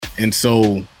And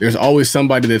so there's always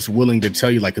somebody that's willing to tell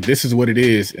you, like, this is what it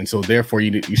is. And so therefore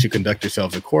you should conduct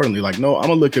yourselves accordingly. Like, no, I'm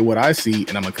going to look at what I see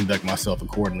and I'm going to conduct myself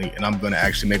accordingly. And I'm going to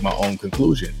actually make my own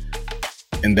conclusion.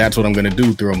 And that's what I'm going to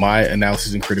do through my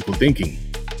analysis and critical thinking.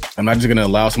 I'm not just going to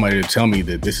allow somebody to tell me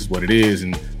that this is what it is.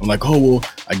 And I'm like, oh, well,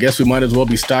 I guess we might as well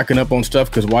be stocking up on stuff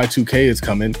because Y2K is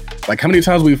coming. Like, how many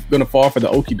times are we going to fall for the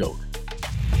okie doke?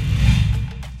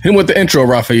 Hit him with the intro,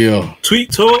 Raphael.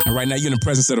 Tweet Talk. And right now you're in the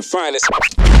presence of the finest.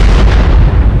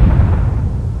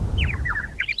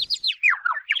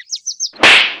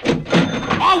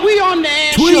 Are we on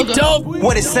there? Tweet Talk.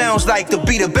 What it sounds like to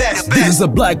be the best. This is a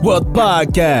Black Wealth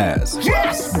Podcast.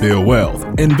 Yes. Build wealth,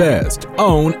 invest,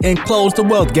 own, and close the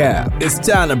wealth gap. It's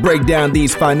time to break down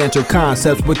these financial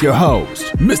concepts with your host,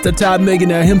 Mr. Top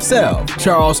Millionaire himself,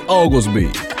 Charles Oglesby,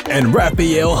 and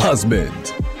Raphael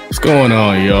Husband. What's going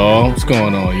on, y'all?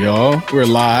 We're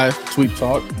live. Tweet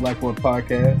Talk, Black Wealth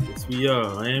Podcast. Yes, we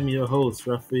are. I am your host,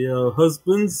 Raphael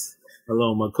Husbands.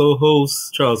 Along my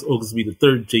co-host, Charles Oglesby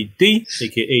III, JD,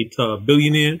 aka Top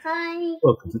Billionaire. Hi.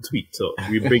 Welcome to Tweet Talk.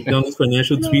 We break down these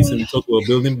financial tweets and we talk about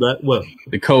building black wealth.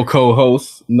 The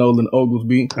co-host, Nolan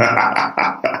Oglesby.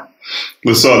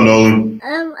 What's up, Nolan?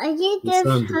 I get this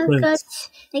haircuts.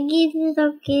 I get this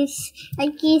cookies. I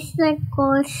get the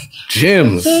course.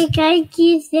 Gems. I get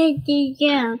the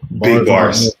gem. Big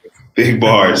bars. Big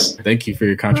bars. Thank you for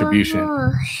your contribution.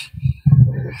 Oh,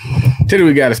 Today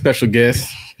we got a special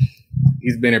guest.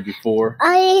 He's been here before.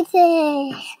 I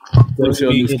say. We'll show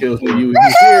new skills to you.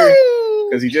 He's here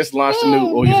because he just launched a new,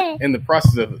 or he's in the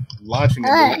process of launching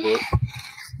a new book.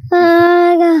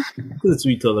 This is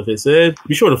Tweet Talk, like I said.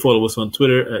 Be sure to follow us on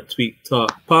Twitter at Tweet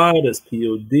Talk Pod. That's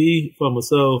POD. Follow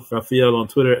myself, Raphael, on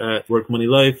Twitter at Work Money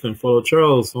Life, and follow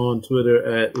Charles on Twitter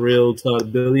at Real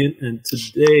Todd Billion. And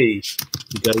today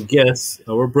we got a guest,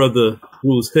 our brother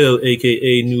Bruce Hill,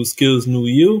 aka New Skills, New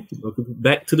You. Welcome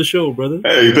back to the show, brother.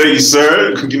 Hey, thank you,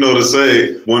 sir. You know what to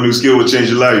say. One new skill will change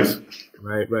your life.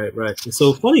 Right. It's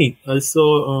so funny. I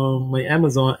saw my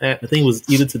Amazon app, I think it was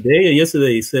either today or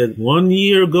yesterday, it said 1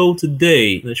 year ago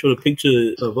today. And I showed a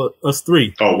picture of us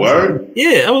three. Oh, word?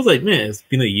 Yeah, I was like, man, it's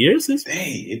been a year since. Dang,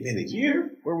 it's been a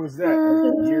year? Where was that?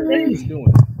 What are you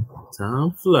doing?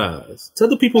 Time flies. Tell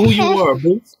the people who you are,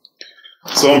 Bruce.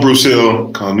 So I'm Bruce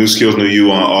Hill, New Skills, New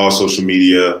You on all social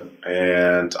media.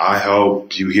 And I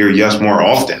help you hear yes more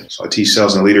often. So I teach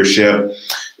sales and leadership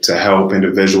to help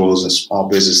individuals and small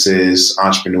businesses,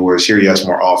 entrepreneurs hear yes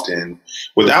more often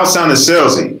without sounding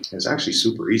salesy. It's actually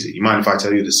super easy. You mind if I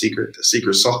tell you the secret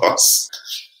sauce?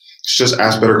 It's just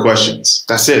ask better questions.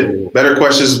 That's it. Better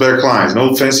questions, better clients.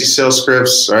 No fancy sales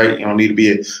scripts, right? You don't need to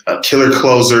be a killer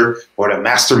closer or a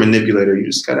master manipulator. You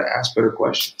just got to ask better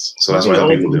questions. So that's what I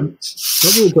help people do.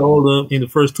 Don't do it to all them in the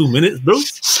first 2 minutes, bro.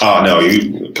 Oh, no.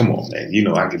 Come on, man. You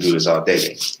know I can do this all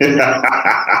day. Yeah.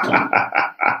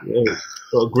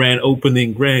 So grand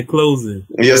opening, grand closing.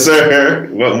 Yes, sir.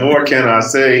 What more can I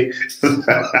say?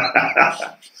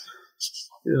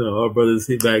 You know, our brother's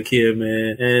back here,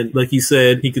 man. And like he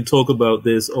said, he can talk about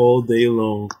this all day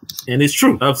long. And it's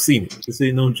true. I've seen it. This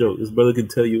ain't no joke. This brother can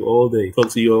tell you all day, talk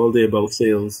to you all day about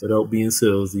sales without being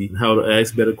salesy, and how to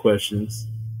ask better questions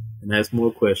and ask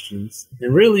more questions.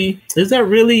 And really, is that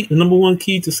really the number one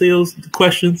key to sales, the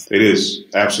questions? It is.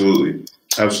 Absolutely.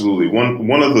 Absolutely.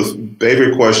 One of the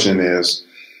favorite question is,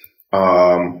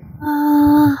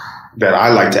 that I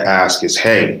like to ask is,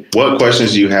 hey, what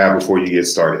questions do you have before you get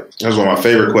started? That's one of my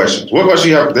favorite questions. What questions do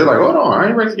you have? They're like, hold on, I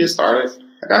ain't ready to get started.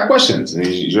 I got questions. And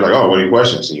you're like, oh, what are your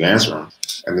questions? And you answer them.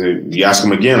 And then you ask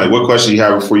them again, like, what questions do you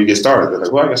have before you get started? They're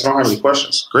like, well, I guess I don't have any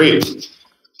questions. Great.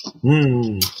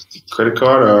 Credit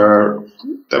card or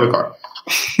debit card?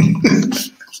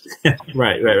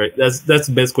 Right. That's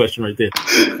the best question right there.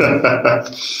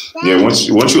 Yeah, once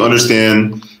you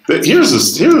understand that, here's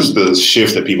the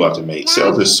shift that people have to make.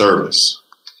 Sales is service.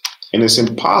 And it's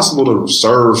impossible to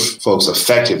serve folks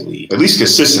effectively, at least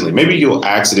consistently. Maybe you'll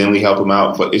accidentally help them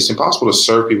out, but it's impossible to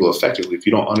serve people effectively if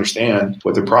you don't understand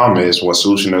what their problem is, what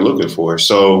solution they're looking for.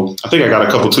 So I think I got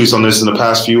a couple tweets on this in the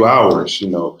past few hours. You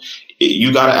know,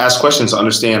 you got to ask questions to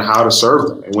understand how to serve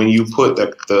them. And when you put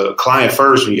the client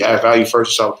first, when you add value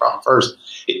first, you solve the problem first,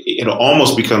 it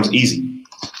almost becomes easy.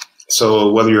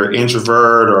 So whether you're an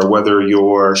introvert or whether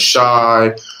you're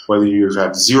shy, whether you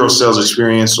have zero sales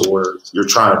experience or you're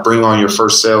trying to bring on your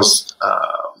first sales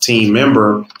team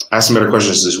member, asking better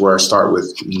questions is where I start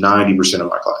with 90% of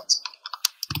my clients.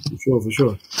 For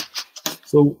sure.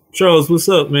 So, Charles, what's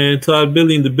up, man? Todd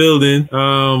Billy in the building.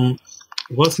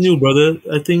 What's new, brother?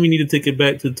 I think we need to take it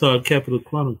back to Todd Capital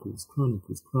Chronicles. What?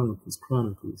 This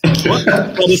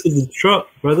is the truck,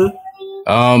 brother.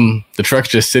 The truck's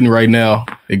just sitting right now.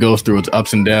 It goes through its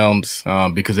ups and downs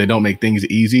because they don't make things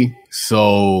easy.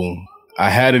 So I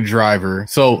had a driver.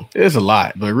 So there's a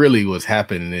lot, but really what's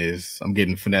happening is I'm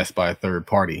getting finessed by a third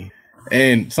party.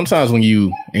 And sometimes when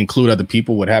you include other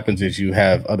people, what happens is you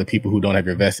have other people who don't have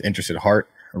your best interest at heart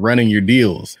running your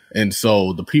deals. And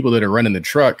so the people that are running the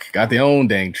truck got their own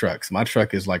dang trucks. My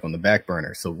truck is like on the back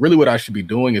burner. So really what I should be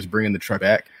doing is bringing the truck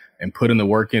back and putting the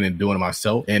work in and doing it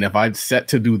myself. And if I set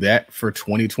to do that for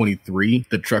 2023,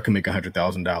 the truck can make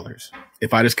 $100,000.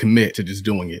 If I just commit to just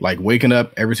doing it, like waking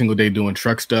up every single day doing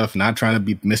truck stuff, not trying to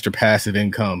be Mr. Passive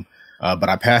Income, but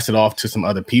I pass it off to some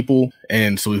other people.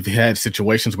 And so we've had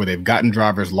situations where they've gotten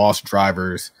drivers, lost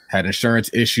drivers, had insurance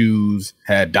issues,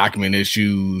 had document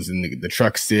issues, and the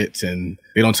truck sits and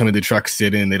they don't tell me the truck's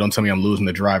sitting. They don't tell me I'm losing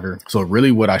the driver. So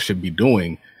really what I should be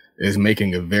doing is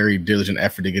making a very diligent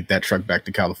effort to get that truck back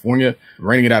to California,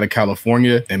 renting it out of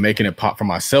California and making it pop for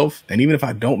myself. And even if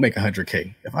I don't make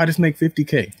 100K, if I just make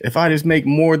 50K, if I just make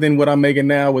more than what I'm making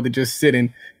now with it just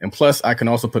sitting, and plus I can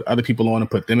also put other people on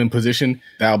and put them in position,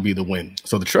 that'll be the win.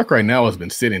 So the truck right now has been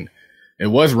sitting. It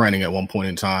was running at one point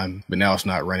in time, but now it's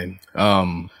not running.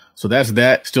 So that's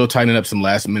that. Still tightening up some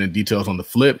last minute details on the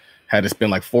flip. Had to spend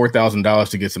like $4,000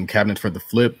 to get some cabinets for the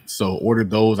flip. So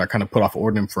ordered those. I kind of put off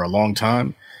ordering them for a long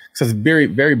time. So it's a very,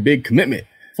 very big commitment,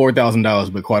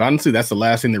 $4,000. But quite honestly, that's the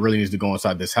last thing that really needs to go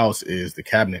inside this house is the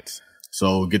cabinets.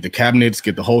 So get the cabinets,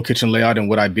 get the whole kitchen layout. And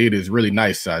what I did is really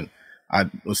nice. I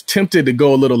was tempted to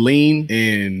go a little lean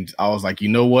and I was like, you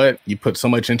know what? You put so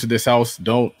much into this house,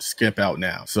 don't skip out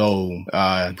now. So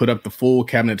put up the full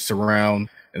cabinet surround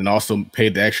and also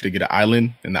paid the extra to get an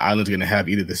island. And the island's going to have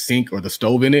either the sink or the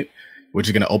stove in it, which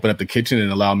is going to open up the kitchen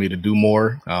and allow me to do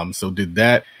more. So did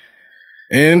that.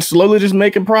 And slowly just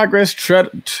making progress,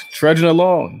 trudging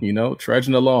along,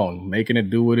 making it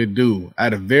do what it do. I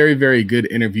had a very, very good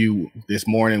interview this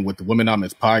morning with the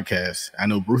Womenomics podcast. I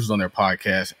know Bruce is on their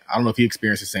podcast. I don't know if he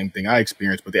experienced the same thing I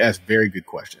experienced, but they asked very good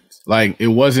questions. Like, it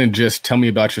wasn't just tell me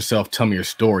about yourself, tell me your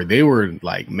story. They were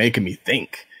like making me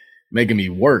think, making me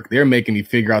work. They're making me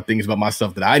figure out things about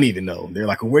myself that I need to know. They're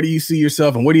like, well, where do you see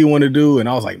yourself and what do you want to do? And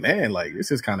I was like, man, like,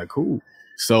 this is kind of cool.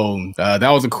 So that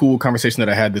was a cool conversation that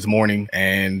I had this morning.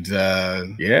 And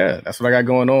yeah, that's what I got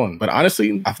going on. But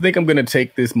honestly, I think I'm going to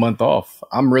take this month off.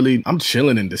 I'm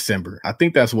chilling in December. I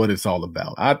think that's what it's all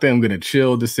about. I think I'm going to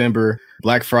chill December.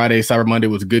 Black Friday, Cyber Monday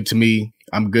was good to me.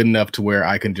 I'm good enough to where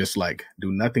I can just like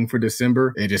do nothing for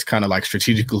December and just kind of like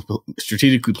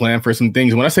strategically plan for some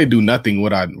things. When I say do nothing,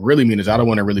 what I really mean is I don't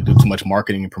want to really do too much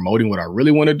marketing and promoting. What I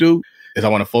really want to do is I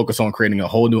want to focus on creating a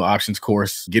whole new options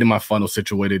course, getting my funnel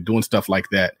situated, doing stuff like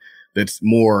that. That's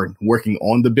more working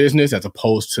on the business as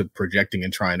opposed to projecting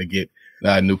and trying to get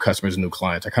new customers and new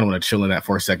clients. I kind of want to chill in that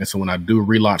for a second. So when I do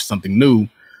relaunch something new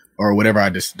or whatever I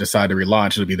just decide to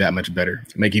relaunch, it'll be that much better,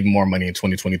 make even more money in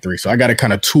 2023. So I got to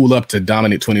kind of tool up to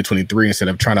dominate 2023 instead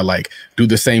of trying to like do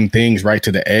the same things right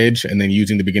to the edge and then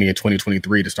using the beginning of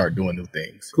 2023 to start doing new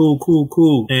things.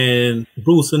 Cool. And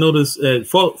Bruce, I noticed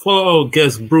follow our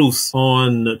guest Bruce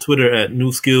on Twitter at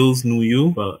New Skills New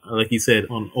You. Like he said,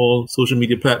 on all social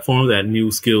media platforms at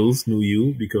New Skills New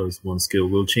You, because one skill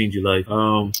will change your life.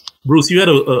 Bruce, you had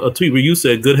a tweet where you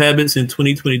said good habits in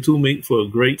 2022 make for a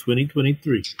great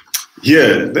 2023.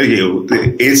 Yeah, thank you.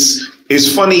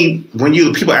 It's funny when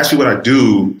people ask me what I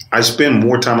do. I spend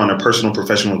more time on a personal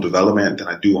professional development than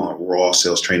I do on raw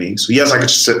sales training. So yes, I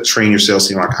could train your sales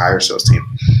team, I could hire a sales team,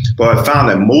 but I found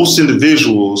that most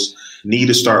individuals need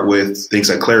to start with things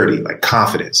like clarity, like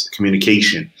confidence,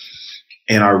 communication,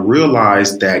 and I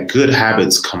realized that good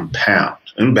habits compound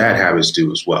and bad habits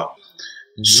do as well.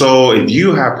 So if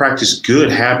you have practiced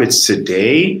good habits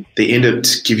today, they end up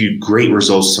to give you great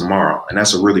results tomorrow. And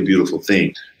that's a really beautiful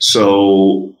thing.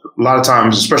 So a lot of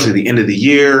times, especially at the end of the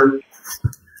year,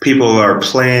 people are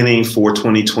planning for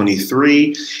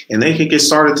 2023 and they can get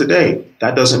started today.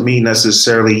 That doesn't mean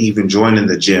necessarily even joining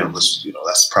the gym.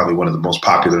 That's probably one of the most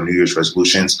popular New Year's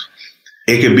resolutions.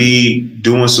 It could be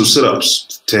doing some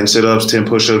sit-ups, 10 sit-ups, 10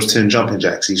 push-ups, 10 jumping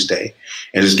jacks each day,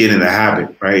 and just getting in the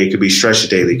habit, right? It could be stretch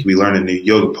daily. It could be learning new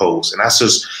yoga pose. And that's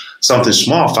just something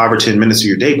small, 5 or 10 minutes of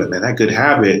your day. But man, that good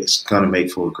habit is going to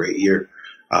make for a great year.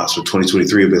 So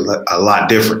 2023 will be a lot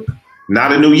different.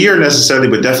 Not a new year necessarily,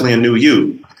 but definitely a new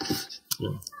you.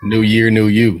 New year, new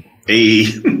you. Hey.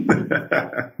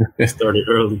 Started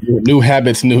early. New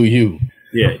habits, new you.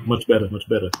 Yeah, much better.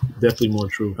 Definitely more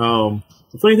true.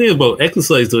 The funny thing about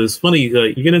exercise, though, is funny.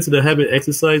 You get into the habit of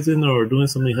exercising or doing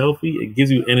something healthy, it gives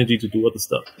you energy to do other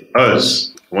stuff.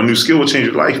 One new skill will change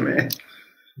your life, man.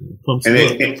 And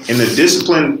the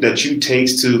discipline that you take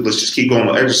to, let's just keep going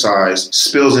with exercise,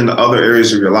 spills into other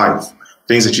areas of your life.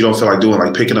 things that you don't feel like doing,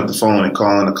 like picking up the phone and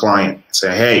calling a client and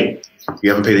saying, hey, you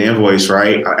haven't paid the invoice,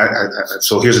 right?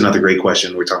 So here's another great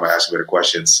question. We're talking about asking better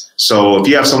questions. So if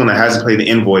you have someone that hasn't paid the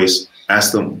invoice,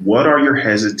 ask them, what are your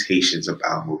hesitations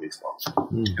about moving forward?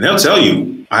 And they'll tell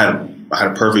you. I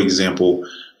had a perfect example.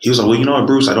 He was like, well, you know what,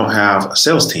 Bruce, I don't have a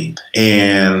sales team.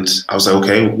 And I was like,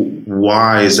 okay,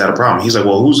 why is that a problem? He's like,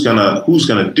 well, who's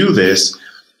gonna do this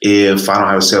if I don't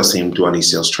have a sales team? Do I need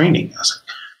sales training? I was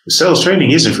like, the sales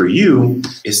training isn't for you.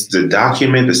 It's the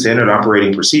document, the standard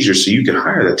operating procedures so you can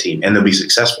hire that team and they'll be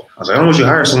successful. I was like, I don't want you to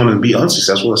hire someone and be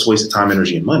unsuccessful. That's a waste of time,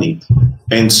 energy, and money.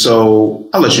 And so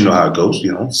I'll let you know how it goes.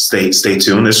 Stay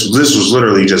tuned. This was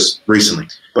literally just recently.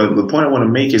 But the point I want to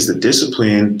make is the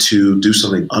discipline to do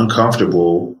something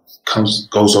uncomfortable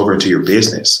goes over into your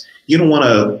business. You don't want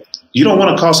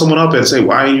to call someone up and say,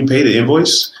 why didn't you pay the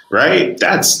invoice? Right?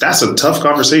 That's a tough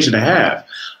conversation to have.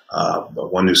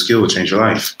 But one new skill will change your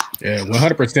life. Yeah,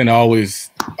 100%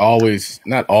 always,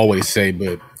 not always say,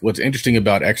 but what's interesting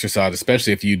about exercise,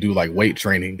 especially if you do like weight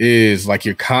training, is like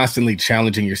you're constantly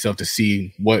challenging yourself to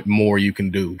see what more you can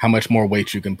do, how much more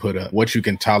weight you can put up, what you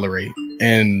can tolerate.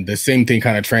 And the same thing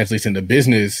kind of translates into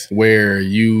business, where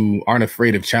you aren't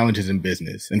afraid of challenges in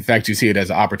business. In fact, you see it as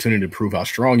an opportunity to prove how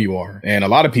strong you are. And a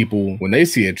lot of people, when they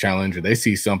see a challenge or they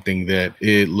see something that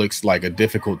it looks like a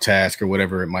difficult task or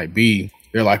whatever it might be,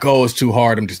 they're like, oh, it's too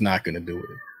hard. I'm just not going to do it.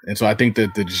 And so I think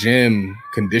that the gym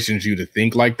conditions you to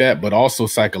think like that, but also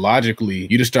psychologically,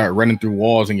 you just start running through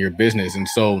walls in your business. And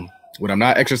so when I'm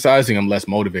not exercising, I'm less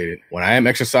motivated. When I am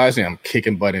exercising, I'm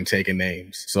kicking butt and taking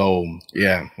names. So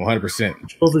yeah,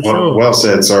 100%. Well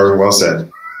said, sir. Well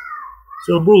said.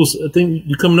 So Bruce, I think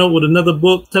you're coming up with another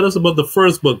book. Tell us about the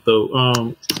first book, though.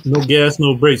 No Gas,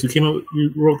 No Brakes.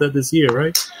 You wrote that this year,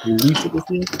 right? You released it this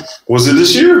year? Was it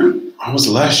this year? Or was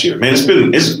it last year? Man, it's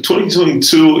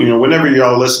 2022. Whenever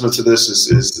y'all listening to this,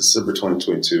 is December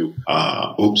 2022.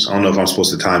 Oops, I don't know if I'm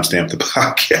supposed to timestamp the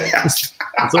podcast.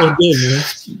 It's all good, man.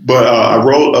 But I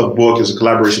wrote a book as a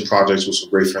collaboration project with some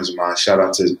great friends of mine. Shout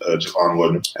out to Javon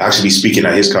Woodman. I'll actually be speaking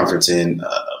at his conference in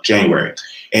January.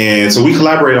 And so we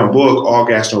collaborated on a book, All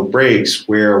Gas, No Brakes,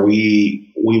 where we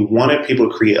wanted people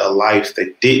to create a life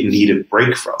that didn't need a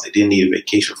break from, they didn't need a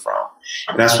vacation from.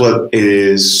 And that's what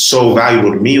is so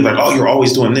valuable to me. Like, oh, you're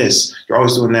always doing this, you're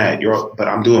always doing that, but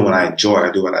I'm doing what I enjoy,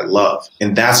 I do what I love.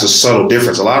 And that's a subtle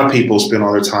difference. A lot of people spend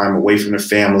all their time away from their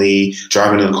family,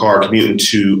 driving in a car, commuting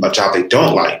to a job they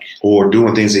don't like, or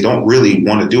doing things they don't really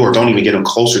want to do, or don't even get them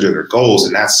closer to their goals.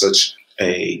 And that's such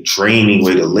a draining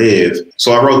way to live.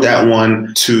 So I wrote that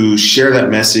one to share that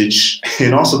message.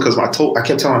 And also because I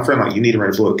kept telling my friend, like, you need to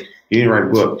write a book. You need to write a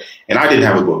book. And I didn't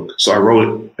have a book. So I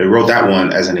wrote that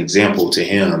one as an example to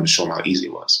him to show him how easy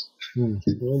it was.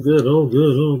 Oh,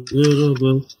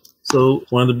 good. So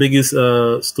one of the biggest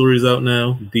stories out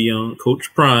now,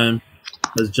 Coach Prime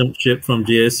has jumped ship from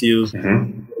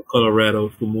JSU, Colorado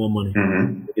for more money.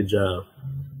 Good job.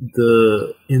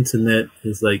 The internet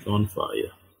is like on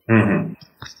fire.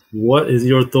 What is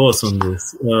your thoughts on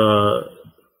this?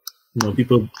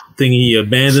 People think he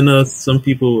abandoned us. Some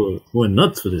people are going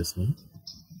nuts for this, man.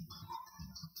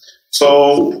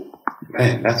 So,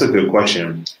 man, that's a good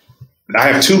question. I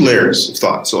have two layers of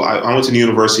thought. So I went to the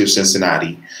University of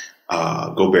Cincinnati,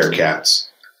 go Bearcats.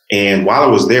 And while I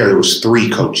was there was 3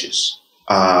 coaches.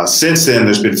 Since then,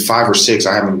 there's been 5 or 6.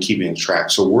 I haven't been keeping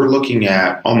track. So we're looking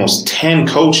at almost 10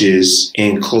 coaches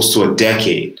in close to a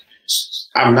decade.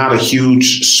 I'm not a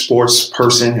huge sports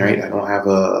person, right? I don't have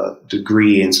a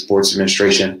degree in sports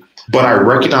administration, but I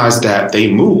recognize that they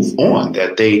move on,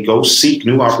 that they go seek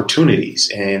new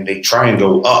opportunities and they try and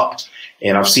go up.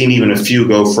 And I've seen even a few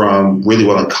go from really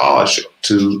well in college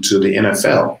to the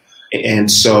NFL. And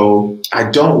so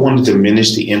I don't want to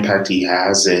diminish the impact he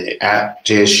has at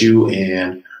JSU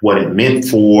and what it meant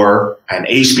for an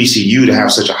HBCU to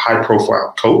have such a high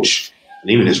profile coach. And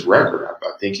even his record,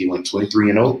 I think he went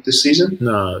 23-0 this season.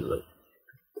 No,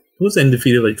 he was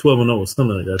undefeated, like 12-0 or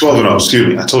something like that. 12-0, excuse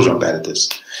me. I told you I'm bad at this.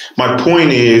 My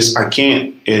point is, I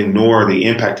can't ignore the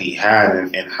impact he had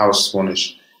and how it's going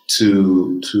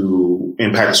to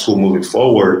impact the school moving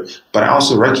forward. But I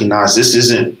also recognize this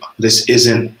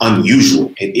isn't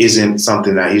unusual. It isn't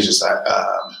something that he's just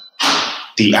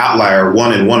the outlier,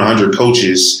 1 in 100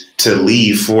 coaches to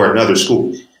leave for another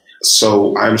school.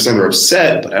 So I understand they're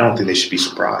upset, but I don't think they should be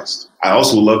surprised. I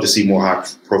also would love to see more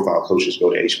high-profile coaches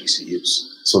go to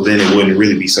HBCUs. So then it wouldn't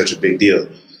really be such a big deal.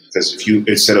 Because if you,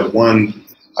 instead of one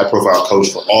high-profile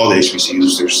coach for all the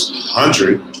HBCUs, there's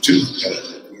 100,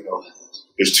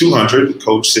 there's 200, the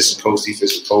coach, assistant coach,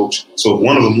 defensive coach. So if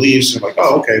one of them leaves, you're like,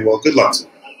 oh, okay, well, good luck to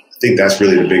him. I think that's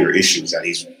really the bigger issue, is that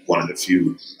he's one of the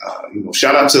few.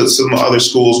 Shout out to some other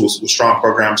schools with strong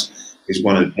programs. He's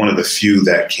one of the few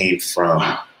that came from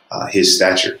his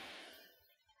stature.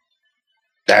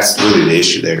 That's really the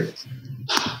issue there.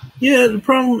 Yeah, the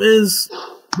problem is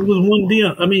it was one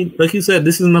Deion. I mean, like you said,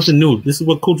 this is nothing new. This is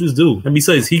what coaches do. And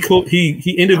besides, he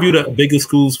interviewed at bigger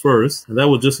schools first, and that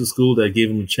was just a school that gave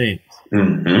him a chance.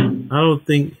 Mm-hmm. I don't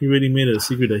think he really made it a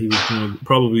secret that he was going to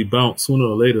probably bounce sooner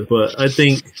or later. But I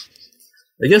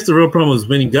guess the real problem was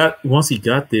once he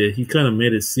got there, he kind of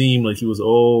made it seem like he was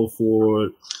all for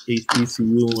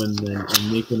HBCU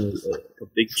and making a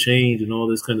big change and all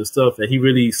this kind of stuff. That he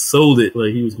really sold it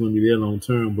like he was going to be there long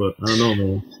term. But I don't know,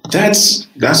 man. That's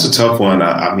a tough one.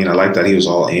 I mean, I like that he was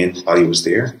all in while he was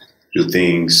there. Do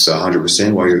things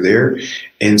 100% while you're there.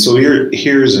 And so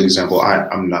here's an example.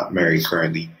 I'm not married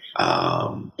currently.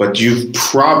 But you've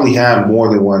probably had more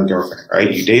than one girlfriend,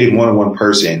 right? You dated more than one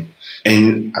person.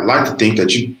 And I like to think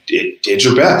that you did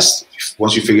your best.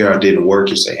 Once you figure out it didn't work,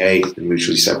 you say, hey, we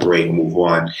mutually separate and move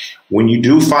on. When you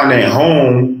do find that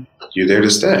home, you're there to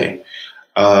stay.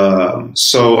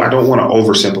 So I don't want to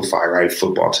oversimplify, right,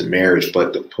 football to marriage.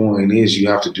 But the point is you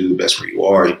have to do the best where you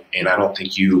are. And I don't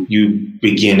think you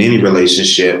begin any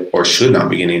relationship or should not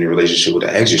begin any relationship with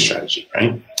an exit strategy,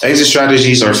 right? Exit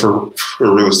strategies are for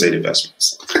real estate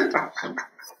investments.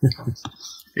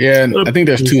 Yeah, and I think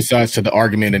there's two sides to the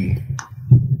argument, and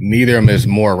neither of them is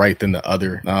more right than the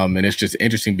other. And it's just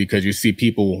interesting because you see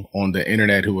people on the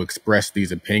internet who express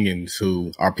these opinions,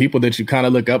 who are people that you kind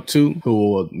of look up to, who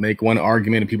will make one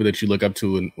argument, and people that you look up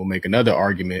to and will make another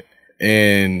argument.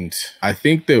 And I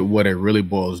think that what it really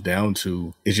boils down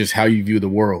to is just how you view the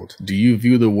world. Do you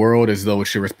view the world as though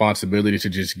it's your responsibility to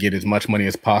just get as much money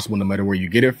as possible, no matter where you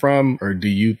get it from? Or do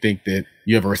you think that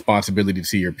you have a responsibility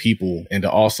to your people and to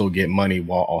also get money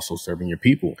while also serving your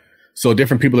people? So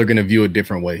different people are going to view it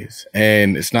different ways.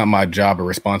 And it's not my job or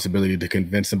responsibility to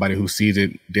convince somebody who sees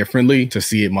it differently to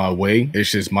see it my way.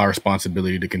 It's just my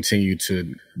responsibility to continue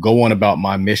to go on about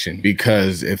my mission.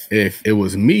 Because if it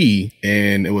was me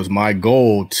and it was my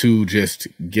goal to just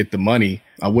get the money,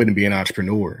 I wouldn't be an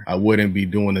entrepreneur. I wouldn't be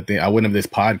doing the thing. I wouldn't have this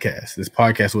podcast. This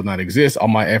podcast would not exist. All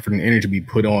my effort and energy would be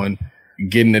put on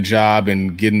getting a job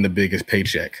and getting the biggest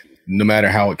paycheck, no matter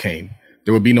how it came.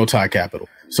 There would be no Tide Capital.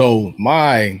 So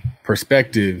my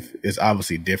perspective is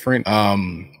obviously different,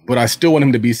 but I still want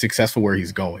him to be successful where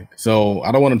he's going. So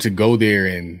I don't want him to go there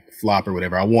and flop or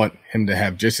whatever. I want him to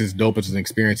have just as dope as an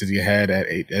experience as he had at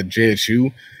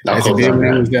JSU, as he did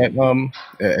when he was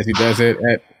as he does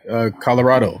at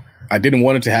Colorado. I didn't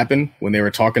want it to happen when they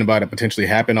were talking about it potentially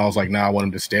happen. I was like, nah, I want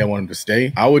him to stay. I want him to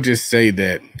stay. I would just say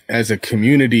that as a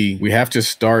community, we have to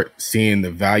start seeing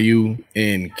the value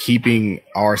in keeping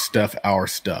our stuff.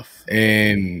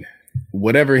 And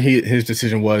whatever his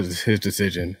decision was, his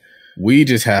decision. We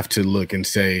just have to look and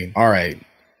say, all right,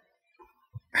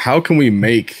 how can we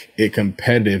make it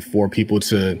competitive for people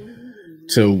to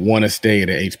want to stay at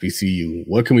a HBCU?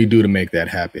 What can we do to make that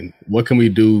happen? What can we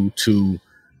do to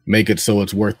make it so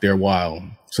it's worth their while,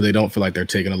 so they don't feel like they're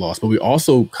taking a loss? But we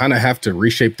also kind of have to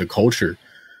reshape the culture,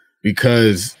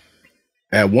 because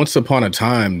at once upon a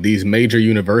time, these major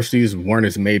universities weren't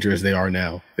as major as they are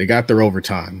now. They got there over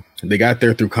time. They got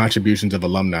there through contributions of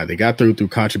alumni. They got through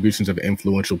contributions of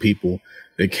influential people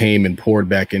that came and poured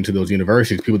back into those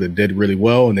universities, people that did really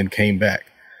well and then came back.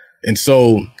 And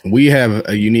so we have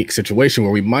a unique situation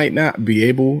where we might not be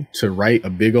able to write a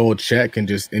big old check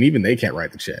and even they can't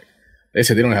write the check. They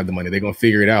said they don't have the money. They're going to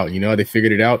figure it out. You know how they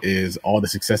figured it out is all the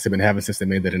success they've been having since they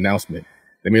made that announcement.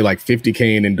 They made like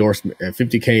 50K in endorsement,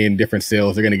 50K in different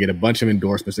sales. They're going to get a bunch of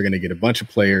endorsements. They're going to get a bunch of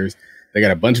players. They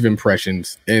got a bunch of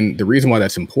impressions. And the reason why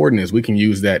that's important is we can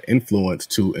use that influence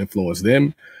to influence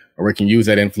them, or we can use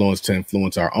that influence to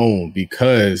influence our own,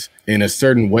 because in a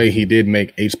certain way, he did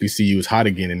make HBCUs hot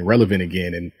again and relevant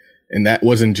again. And that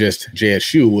wasn't just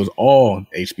JSU, it was all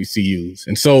HBCUs.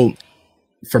 And so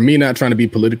for me, not trying to be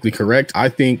politically correct, I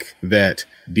think that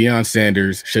Deion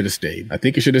Sanders should have stayed. I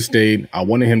think he should have stayed. I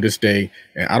wanted him to stay.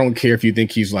 And I don't care if you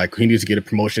think he's like, he needs to get a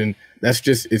promotion. That's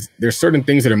just, there's certain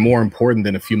things that are more important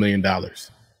than a few $1 million.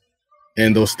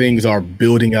 And those things are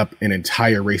building up an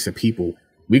entire race of people.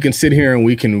 We can sit here and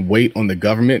we can wait on the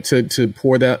government to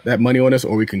pour that money on us,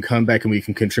 or we can come back and we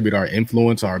can contribute our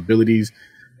influence, our abilities,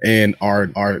 and our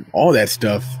all that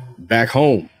stuff back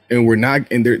home. And we're not,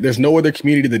 and there's no other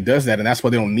community that does that. And that's why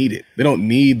they don't need it. They don't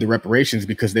need the reparations,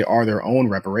 because they are their own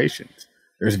reparations.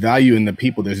 There's value in the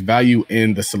people. There's value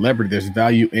in the celebrity. There's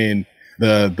value in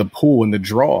the pool and the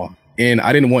draw. And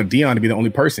I didn't want Deion to be the only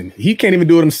person. He can't even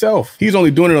do it himself. He's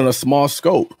only doing it on a small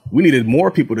scope. We needed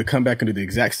more people to come back and do the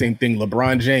exact same thing.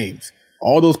 LeBron James,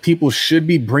 all those people should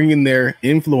be bringing their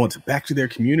influence back to their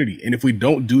community. And if we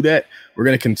don't do that, we're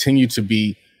going to continue to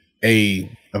be a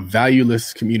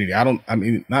valueless community.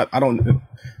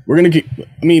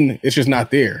 It's just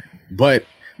not there. But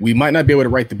we might not be able to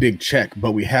write the big check,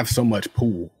 but we have so much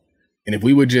pool. And if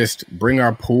we would just bring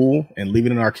our pool and leave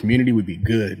it in our community, we'd be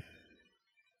good.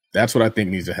 That's what I think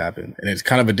needs to happen. And it's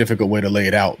kind of a difficult way to lay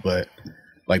it out, but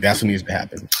like that's what needs to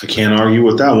happen. I can't argue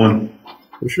with that one.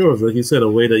 For sure. Like you said, a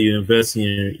way that you invest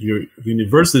in your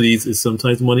universities is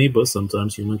sometimes money, but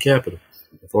sometimes human capital.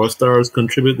 If our stars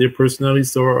contribute their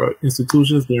personalities to our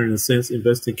institutions, they're in a sense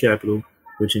investing capital,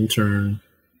 which in turn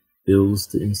builds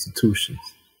the institutions.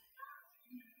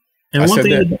 And one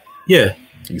thing, yeah,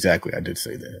 exactly. I did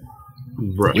say that.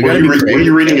 Right. Were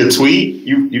you reading a tweet?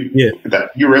 You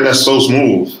read that so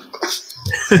smooth.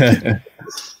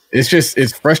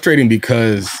 It's frustrating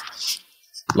because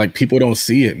like people don't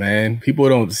see it, man. People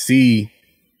don't see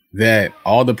that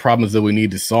all the problems that we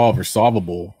need to solve are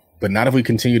solvable, but not if we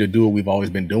continue to do what we've always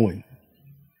been doing.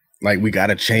 Like we got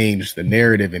to change the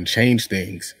narrative and change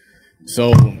things.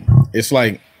 So it's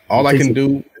like all I can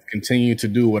do is continue to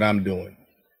do what I'm doing.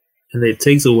 And it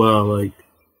takes a while, like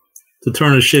to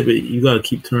turn a ship. You got to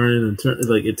keep turning and turn.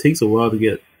 Like it takes a while to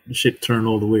get the ship turned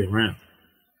all the way around.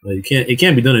 Like it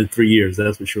can't be done in 3 years,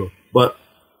 that's for sure. But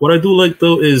what I do like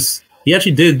though is he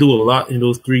actually did do a lot in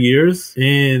those 3 years.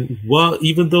 And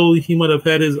even though he might have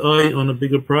had his eye on a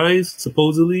bigger prize,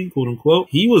 supposedly, quote unquote,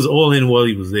 he was all in while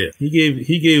he was there. He gave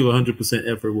 100%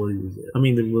 effort while he was there. I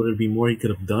mean, will there be more he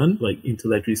could have done? Like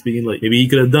intellectually speaking, like maybe he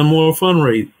could have done more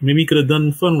Maybe he could have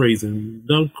done fundraising,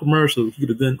 done commercials. He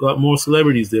could have got more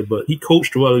celebrities there, but he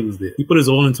coached while he was there. He put his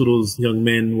all into those young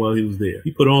men while he was there. He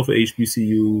put on for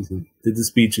HBCUs and did the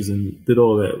speeches and did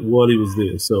all that while he was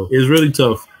there. So it was really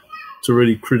tough to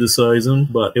really criticize him,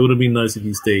 but it would have been nice if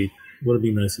he stayed.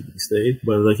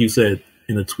 But like you said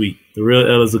in a tweet, the real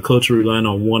L is a culture relying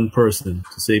on one person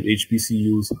to save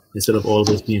HBCUs instead of all of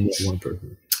us being that one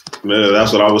person. Man,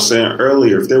 that's what I was saying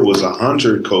earlier. If there was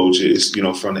 100 coaches,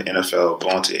 from the NFL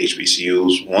going to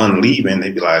HBCUs, one leaving,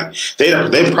 they'd be like,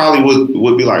 they probably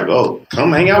would be like, oh,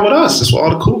 come hang out with us. That's what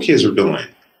all the cool kids are doing.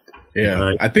 Yeah,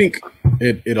 right. I think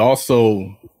it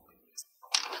also,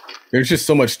 there's just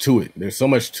so much to it. There's so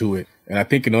much to it. And I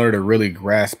think in order to really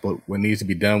grasp what needs to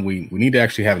be done, we need to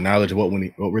actually have knowledge of what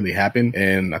really happened.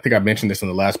 And I think I mentioned this in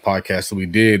the last podcast that we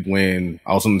did when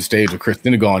I was on the stage with Chris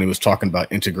Senegal and he was talking about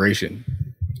integration.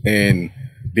 And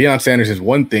Deion Sanders is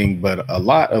one thing, but a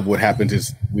lot of what happens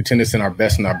is we tend to send our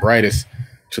best and our brightest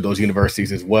to those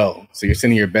universities as well. So you're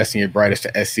sending your best and your brightest to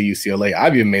SC, UCLA.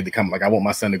 I've even made the comment, like, I want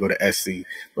my son to go to SC,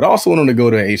 but I also want him to go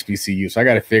to HBCU. So I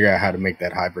got to figure out how to make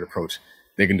that hybrid approach.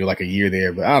 They can do like a year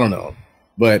there, but I don't know.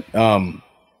 But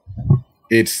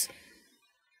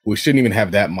we shouldn't even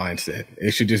have that mindset.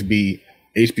 It should just be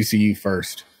HBCU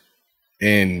first.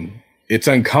 And it's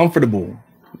uncomfortable.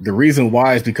 The reason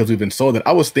why is because we've been sold that.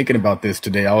 I was thinking about this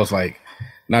today. I was like,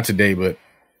 not today, but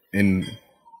in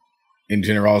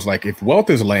general, I was like, if wealth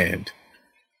is land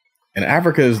and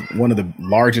Africa is one of the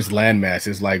largest land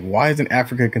masses, like why isn't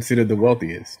Africa considered the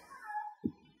wealthiest?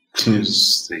 They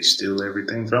steal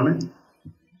everything from it.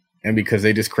 And because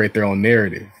they just create their own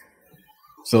narrative.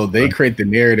 So they create the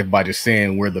narrative by just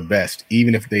saying we're the best,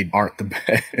 even if they aren't the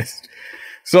best.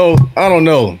 So I don't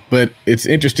know, but it's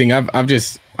interesting. I've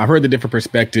heard the different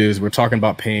perspectives. We're talking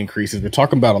about pay increases. We're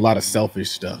talking about a lot of selfish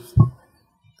stuff.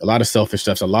 A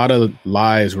lot of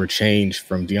lives were changed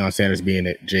from Deion Sanders being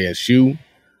at JSU.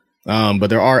 But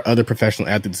there are other professional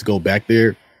athletes that go back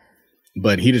there.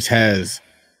 But he just has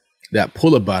that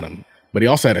pull about him. But he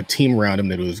also had a team around him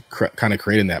that was kind of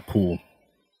creating that pool.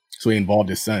 So he involved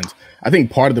his sons. I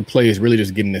think part of the play is really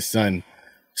just getting his son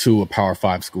to a Power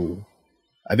 5 school.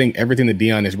 I think everything that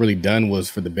Deion has really done was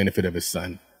for the benefit of his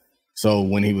son. So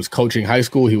when he was coaching high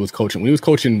school, when he was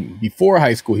coaching before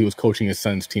high school, he was coaching his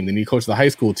son's team. Then he coached the high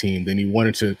school team. Then he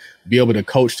wanted to be able to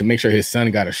coach to make sure his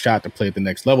son got a shot to play at the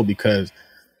next level because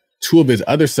two of his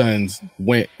other sons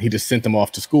he just sent them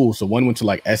off to school. So one went to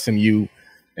like SMU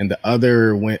and the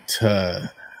other went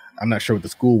to, I'm not sure what the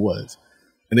school was.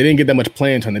 And they didn't get that much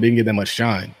playing time. They didn't get that much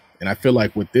shine. And I feel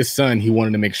like with this son, he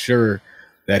wanted to make sure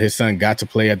that his son got to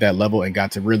play at that level and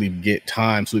got to really get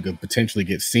time so he could potentially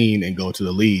get seen and go to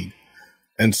the league.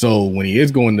 And so when he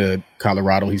is going to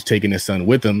Colorado, he's taking his son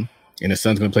with him, and his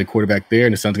son's going to play quarterback there,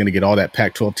 and his son's going to get all that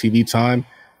Pac-12 TV time,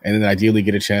 and then ideally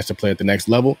get a chance to play at the next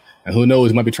level. And who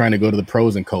knows, he might be trying to go to the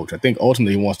pros and coach. I think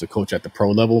ultimately he wants to coach at the pro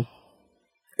level.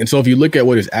 And so if you look at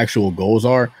what his actual goals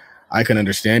are, I can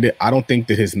understand it. I don't think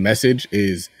that his message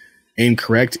is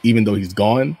incorrect, even though he's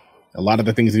gone. A lot of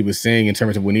the things he was saying in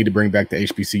terms of we need to bring back the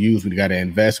HBCUs, we got to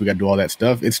invest, we got to do all that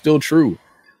stuff. It's still true.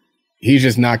 He's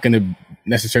just not going to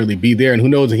necessarily be there. And who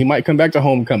knows, he might come back to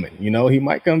homecoming. You know, he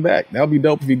might come back. That would be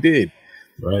dope if he did.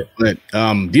 Right. But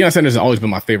Deion Sanders has always been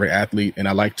my favorite athlete, and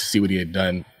I like to see what he had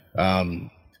done.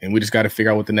 And we just got to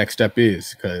figure out what the next step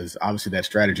is, because obviously that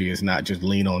strategy is not just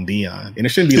lean on Deion. And it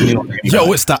shouldn't be lean on anybody.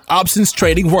 Yo, it's the Options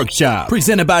Trading Workshop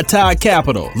presented by Tide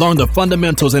Capital. Learn the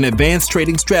fundamentals and advanced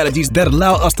trading strategies that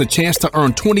allow us the chance to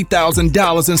earn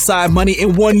 $20,000 in side money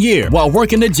in 1 year while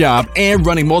working a job and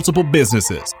running multiple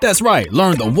businesses. That's right.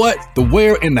 Learn the what, the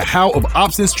where, and the how of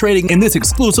options trading in this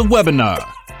exclusive webinar.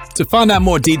 To find out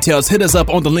more details, hit us up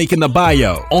on the link in the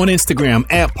bio, on Instagram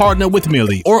at Partner with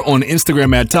Millie, or on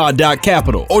Instagram at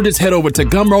Todd.Capital, or just head over to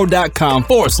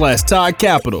Gumroad.com/Todd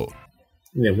Capital.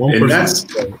 Yeah, one And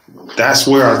person. that's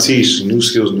where I teach new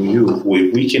skills, new youth.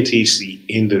 We can teach the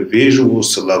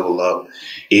individuals to level up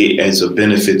it as a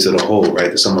benefit to the whole,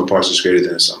 right? The sum of the parts is greater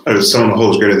than the sum of the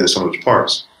whole is greater than the sum of the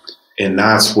parts. And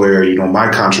that's where, my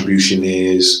contribution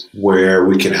is, where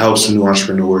we can help some new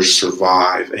entrepreneurs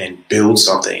survive and build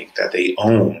something that they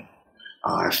own.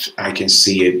 I can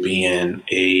see it being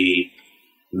a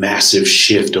massive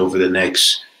shift over the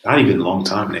next, not even a long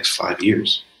time, next 5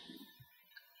 years.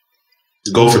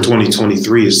 The goal for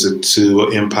 2023 is to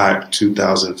impact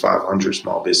 2,500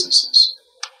 small businesses.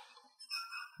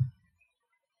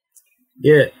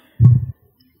 Yeah.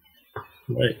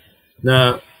 Right.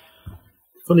 Now,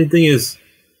 funny thing is,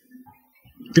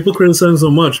 people criticize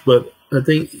so much, but I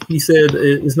think he said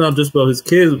it's not just about his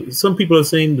kids. Some people are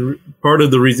saying part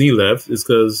of the reason he left is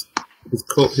because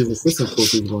his assistant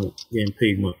coaches weren't getting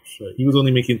paid much. He was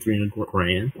only making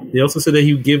 $300,000. They also said that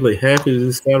he would give like half of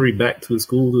his salary back to his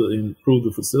school to improve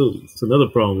the facilities. It's another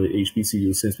problem with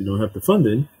HBCU, since we don't have the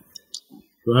funding. We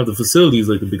don't have the facilities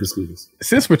like the bigger schools.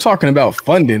 Since we're talking about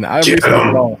funding, I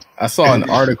saw an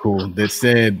article that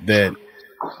said that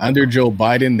under Joe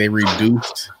Biden, they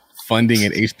reduced funding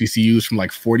at HBCUs from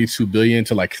like $42 billion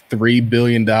to like $3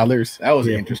 billion. That was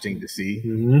interesting to see.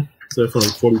 Mm-hmm. So from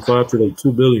like 45 to like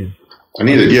 $2 billion. We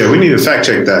need to fact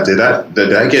check that. Did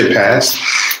that get passed?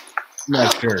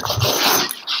 Not sure.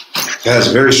 That has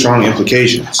very strong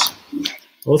implications.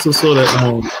 Also saw that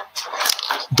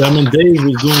Diamond Dave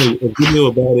was doing a video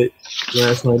about it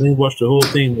last night. I didn't watch the whole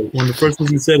thing, but one of the first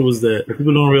things he said was that what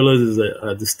people don't realize is that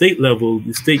at the state level,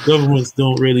 the state governments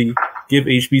don't really give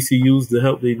HBCUs the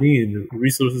help they need and the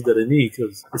resources that they need,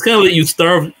 because it's kind of like you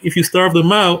starve. If you starve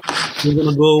them out, they're going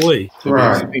to go away.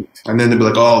 Right. And then they'll be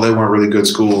like, oh, they weren't really good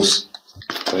schools.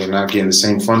 They're not getting the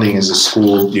same funding as a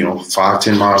school,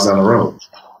 5-10 miles down the road.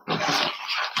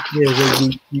 Yeah,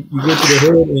 when you go to the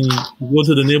hood and you go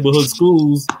to the neighborhood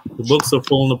schools, the books are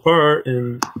falling apart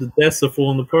and the desks are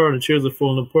falling apart and the chairs are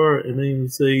falling apart, and then you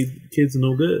say kids are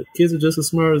no good. Kids are just as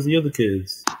smart as the other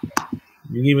kids.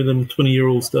 You're giving them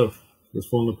 20-year-old stuff that's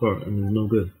falling apart and it's no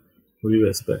good. What do you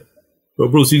expect? Well,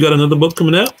 Bruce, you got another book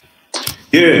coming out?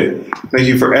 Yeah, thank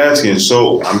you for asking.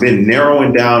 So I've been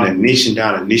narrowing down and niching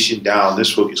down.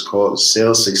 This book is called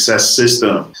Sales Success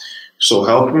System. So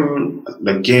helping,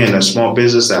 again, a small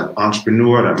business, that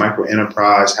entrepreneur, that micro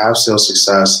enterprise have sales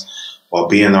success while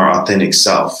being our authentic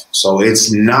self. So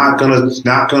it's not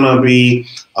gonna be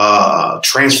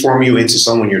transform you into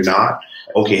someone you're not.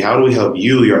 Okay, how do we help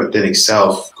you, your authentic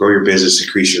self, grow your business,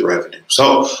 increase your revenue?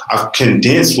 So I've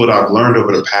condensed what I've learned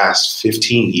over the past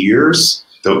 15 years.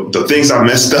 The things I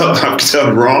messed up, I've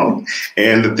done wrong,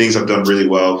 and the things I've done really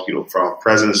well, from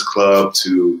President's Club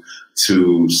to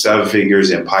 7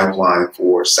 figures in pipeline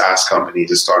for SaaS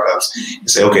companies and startups, and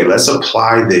say, okay, let's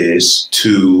apply this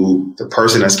to the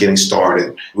person that's getting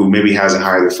started, who maybe hasn't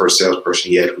hired their first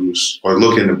salesperson yet, or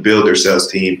looking to build their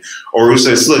sales team, or who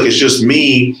says, look, it's just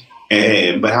me,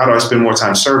 but how do I spend more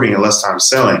time serving and less time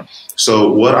selling?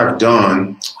 So what I've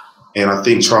done, and I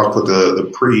think Charles put the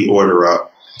pre-order up.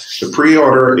 The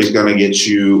pre-order is going to get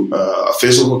you a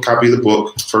physical copy of the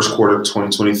book, first quarter of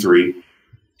 2023.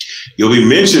 You'll be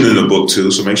mentioned in the book too,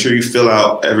 so make sure you fill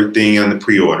out everything in the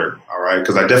pre-order, all right?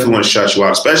 Because I definitely want to shout you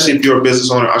out, especially if you're a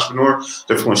business owner, entrepreneur.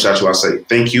 Definitely want to shout you out, say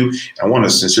thank you. I want to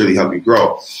sincerely help you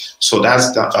grow. So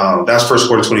that's first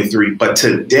quarter 23. But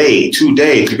today, if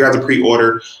you got the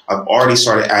pre-order, I've already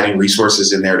started adding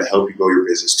resources in there to help you grow your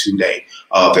business today.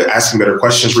 The Asking Better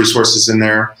Questions resources in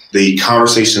there, the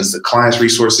Conversations, the Clients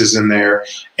resources in there,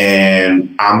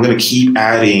 and I'm going to keep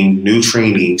adding new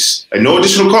trainings at no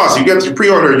additional cost. You get the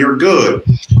pre-order, you're good,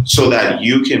 so that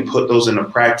you can put those into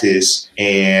practice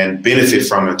and benefit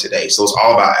from it today. So it's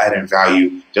all about adding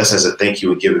value just as a thank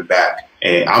you and giving back.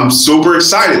 And I'm super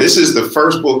excited. This is the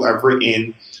first book I've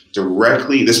written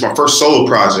directly. This is my first solo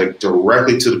project,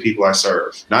 directly to the people I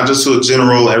serve. Not just to a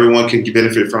general, everyone can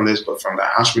benefit from this, but from the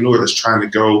entrepreneur that's trying to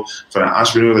go, from the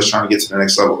entrepreneur that's trying to get to the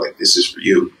next level. Like, this is for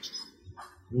you.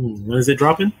 When is it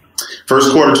dropping?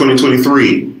 First quarter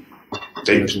 2023.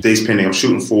 Dates pending. I'm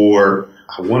shooting for,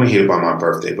 I want to hit it by my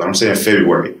birthday, but I'm saying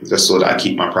February, just so that I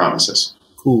keep my promises.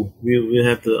 Cool. We'll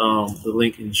have the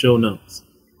link in the show notes.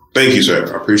 Thank you,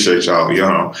 sir. I appreciate y'all.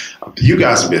 You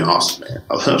guys have been awesome, man.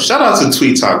 Shout out to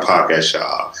Tweet Talk Podcast,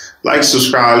 y'all. Like,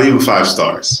 subscribe, leave a 5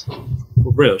 stars.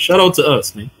 For real. Shout out to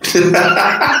us, man.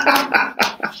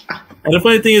 And the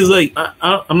funny thing is, like,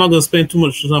 I'm not gonna spend too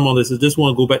much time on this. I just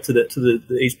want to go back to the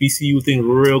HBCU thing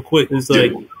real quick. It's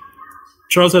like,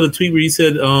 Charles had a tweet where he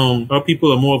said, our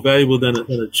people are more valuable than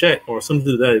a check or something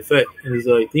to that effect. And it's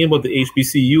like, thinking about the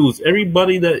HBCUs,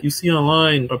 everybody that you see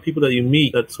online are people that you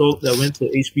meet that went to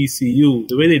HBCU.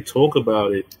 The way they talk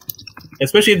about it,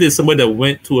 especially if there's somebody that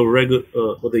went to a regular,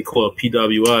 what they call a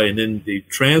PWI, and then they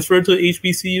transferred to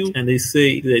HBCU, and they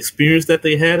say the experience that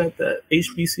they had at that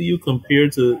HBCU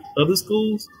compared to other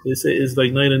schools, they say it's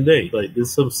like night and day. Like,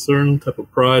 there's some certain type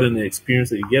of pride in the experience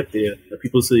that you get there that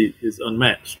people say is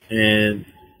unmatched. And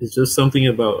it's just something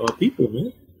about our people,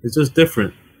 man. It's just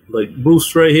different. Like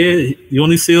Bruce right here, he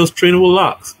only sells trainable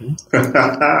locks.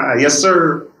 Yes,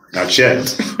 sir. Not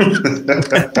yet.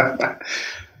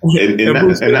 You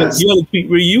had a tweet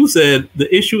where you said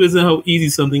the issue isn't how easy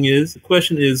something is. The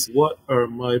question is, what are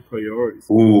my priorities?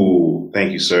 Ooh,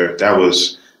 thank you, sir. That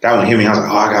one hit me. I was like,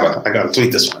 oh, I gotta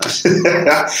tweet this one.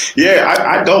 Yeah,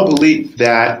 I don't believe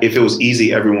that if it was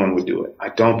easy, everyone would do it. I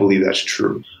don't believe that's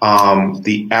true.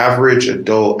 The average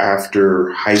adult after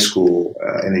high school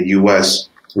in the U.S.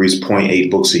 reads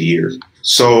 0.8 books a year.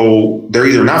 So they're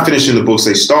either not finishing the books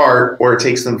they start, or it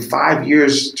takes them 5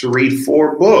 years to read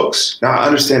 4 books. Now, I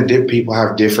understand people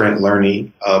have different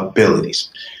learning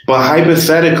abilities, but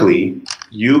hypothetically,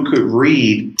 you could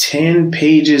read 10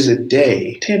 pages a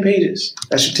day. 10 pages.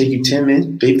 That should take you 10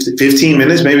 minutes, 15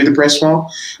 minutes, maybe the press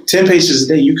small. 10 pages a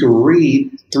day. You could read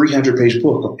 300-page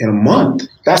book in a month.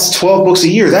 That's 12 books a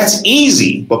year. That's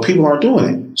easy, but people aren't doing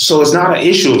it. So it's not an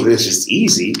issue if it's just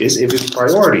easy. It's if it's a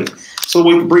priority. So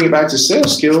we can bring it back to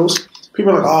sales skills.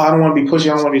 People are like, oh, I don't want to be pushy.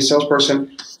 I don't want to be a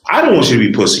salesperson. I don't want you to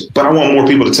be pussy, but I want more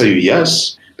people to tell you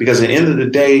yes. Because at the end of the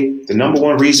day, the number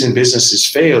one reason businesses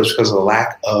fail is because of the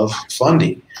lack of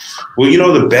funding. Well, you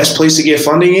know the best place to get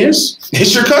funding is?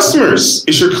 It's your customers.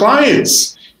 It's your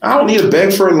clients. I don't need to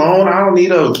beg for a loan. I don't need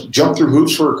to jump through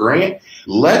hoops for a grant.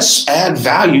 Let's add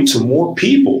value to more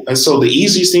people. And so the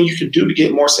easiest thing you can do to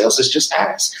get more sales is just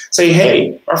ask. Say,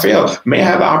 hey, Raphael, may I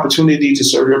have the opportunity to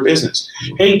serve your business?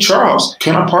 Hey, Charles,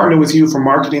 can I partner with you for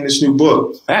marketing this new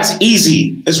book? That's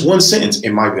easy. It's one sentence. It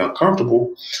might be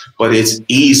uncomfortable, but it's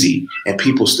easy, and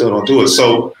people still don't do it.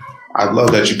 So I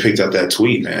love that you picked up that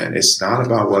tweet, man. It's not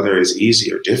about whether it's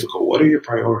easy or difficult. What are your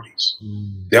priorities?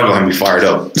 That will have me fired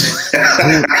up.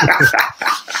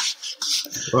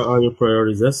 What are your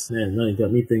priorities? Now you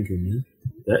got me thinking, man.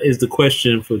 That is the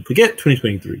question forget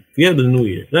 2023. Forget the new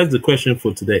year. That's the question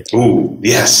for today. Ooh,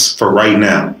 yes, for right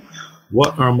now.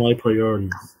 What are my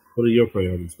priorities? What are your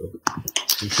priorities, brother?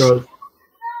 Charles,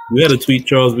 you had a tweet,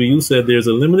 Charles, where you said there's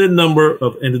a limited number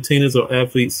of entertainers or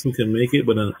athletes who can make it,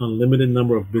 but an unlimited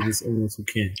number of business owners who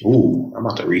can't. Ooh, I'm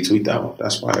about to retweet that one.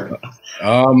 That's fire.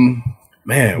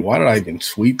 Man, why did I even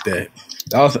tweet that?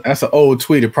 That's an old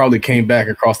tweet. It probably came back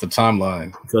across the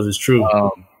timeline. Because it's true.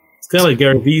 It's kind of like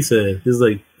Gary Vee said. There's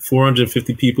like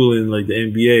 450 people in like the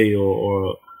NBA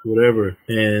or whatever.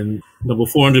 And number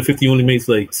 450 only makes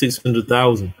like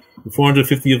 600,000. The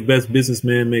 450th of best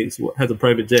businessman has a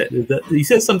private jet. He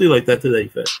said something like that today.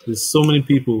 There's so many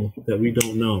people that we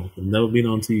don't know, that have never been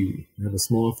on TV, have a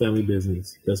small family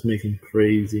business that's making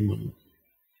crazy money.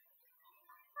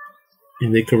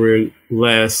 And their career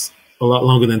lasts a lot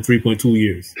longer than 3.2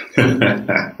 years.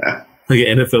 Like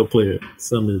an NFL player.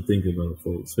 Something to think about,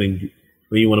 folks. When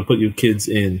you want to put your kids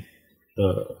in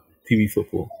TV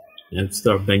football and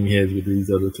start banging heads with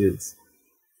these other kids.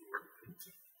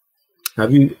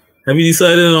 Have you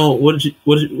decided on what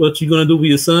you gonna do with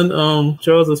your son,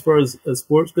 Charles, as far as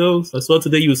sports goes? I saw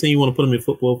today you were saying you want to put him in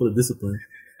football for the discipline.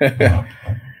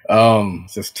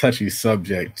 It's a touchy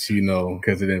subject,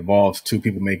 because it involves two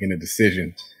people making a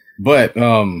decision. But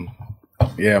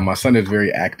yeah, my son is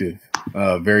very active,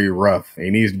 very rough. He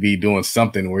needs to be doing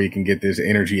something where he can get this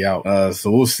energy out.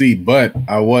 So we'll see. But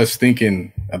I was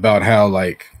thinking about how,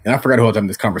 and I forgot who I was having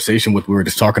this conversation with. We were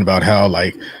just talking about how,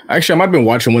 actually, I might have been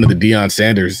watching one of the Deion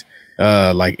Sanders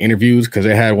interviews, because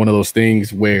they had one of those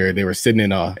things where they were sitting in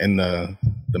the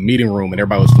meeting room and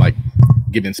everybody was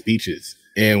giving speeches.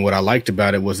 And what I liked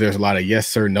about it was there's a lot of yes,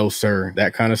 sir, no, sir,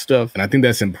 that kind of stuff. And I think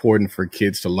that's important for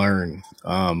kids to learn.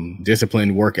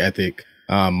 Discipline, work ethic,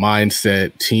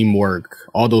 mindset, teamwork,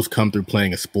 all those come through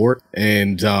playing a sport.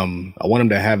 And I want them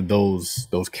to have those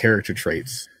character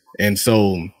traits. And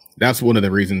so that's one of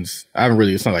the reasons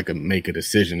it's not like make a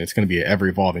decision. It's going to be an ever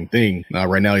evolving thing.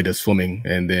 Right now he does swimming,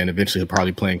 and then eventually he'll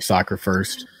probably playing soccer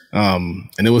first. And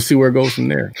then we'll see where it goes from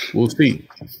there. We'll see.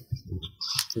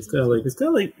 It's kind of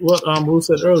like what Ru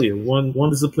said earlier. One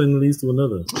discipline leads to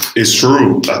another. It's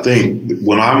true. I think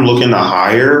when I'm looking to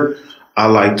hire, I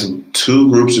like two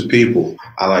groups of people.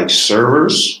 I like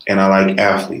servers and I like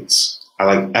athletes. I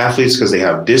like athletes because they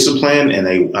have discipline and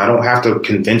I don't have to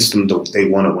convince them that they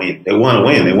want to win. They want to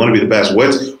win. They want to be the best.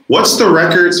 What's the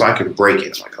record so I can break it?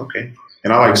 It's like, okay.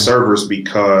 And I like servers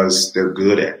because they're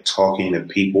good at talking to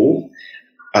people,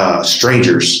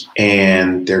 strangers,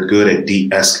 and they're good at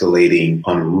de-escalating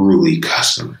unruly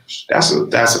customers. That's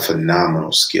a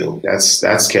phenomenal skill.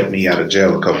 That's kept me out of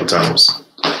jail a couple times.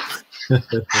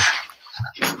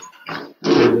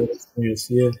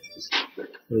 Yeah.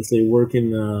 Let's say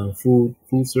working food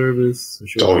service. For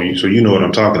sure. Oh, so you know what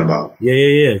I'm talking about.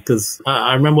 Yeah. Because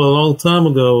I remember a long time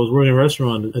ago, I was working in a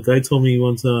restaurant. A guy told me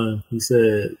one time, he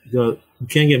said, you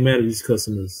can't get mad at these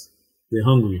customers. They're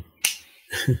hungry.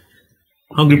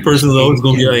 Hungry person's always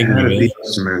going to be angry, man.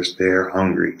 Customers, they're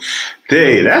hungry.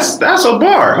 That's a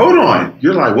bar. Hold on.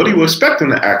 You're like, what do you expect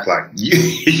them to act like?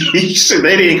 You said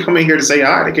they didn't come in here to say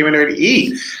hi. They came in here to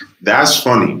eat. That's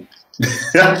funny.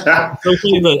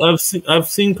 I've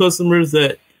seen customers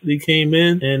that they came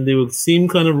in and they would seem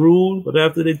kind of rude, but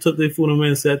after they took their food and went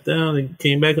and sat down and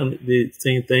came back and they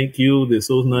saying thank you. They're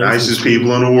so nice. Nicest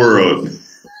people in the world.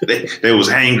 They was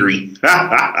angry.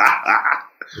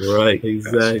 Right,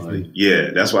 exactly. Yeah,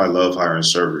 that's why I love hiring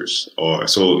servers.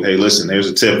 So hey, listen,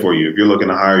 there's a tip for you. If you're looking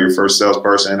to hire your first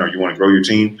salesperson or you want to grow your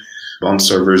team, bump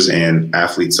servers and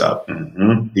athletes up.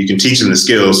 Mm-hmm. You can teach them the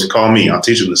skills. Call me. I'll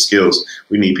teach them the skills.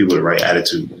 We need people with the right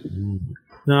attitude.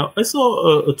 Now, I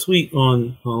saw a tweet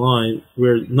online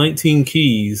where 19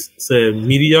 Keys said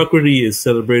mediocrity is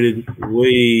celebrated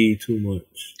way too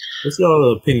much. What's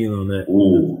your opinion on that?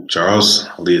 Ooh, Charles,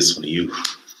 I'll leave this one to you.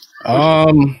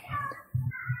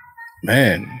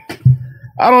 Man,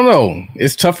 I don't know.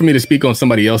 It's tough for me to speak on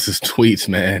somebody else's tweets,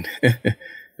 man.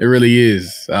 It really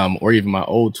is. Or even my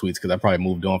old tweets, because I probably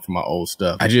moved on from my old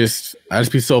stuff. I just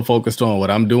be so focused on what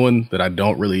I'm doing that I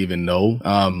don't really even know.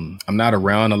 I'm not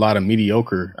around a lot of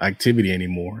mediocre activity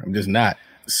anymore. I'm just not.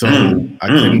 So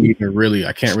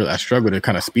I struggle to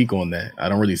kind of speak on that. I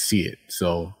don't really see it.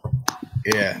 So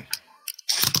yeah.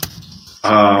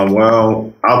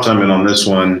 Well, I'll chime in on this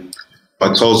one.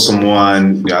 I told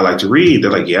someone I like to read. They're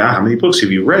like, yeah, how many books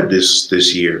have you read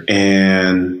this year?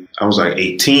 And I was like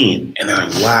 18. And they're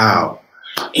like, wow,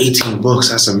 18 books.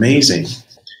 That's amazing.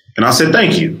 And I said,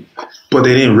 thank you. But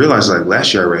they didn't realize like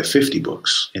last year I read 50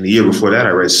 books. And the year before that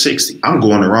I read 60. I'm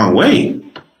going the wrong way.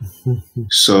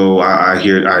 So I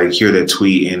hear that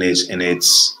tweet and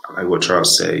it's like what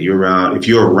Charles said. If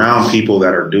you're around people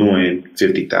that are doing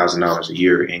 $50,000 a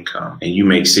year income and you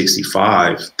make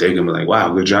 65, they're gonna be like,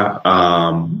 wow, good job.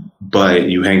 But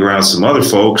you hang around some other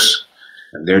folks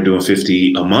and they're doing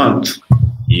 50 a month,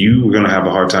 you're gonna have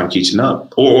a hard time catching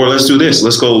up. Or let's do this.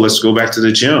 Let's go back to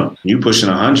the gym. You pushing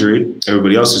 100,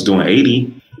 everybody else is doing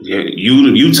 80.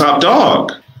 You top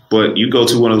dog. But you go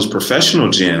to one of those professional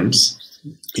gyms,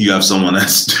 you have someone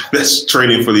that's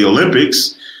training for the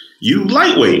Olympics, you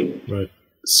lightweight. Right.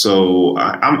 So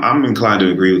I'm inclined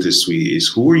to agree with this tweet is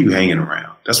who are you hanging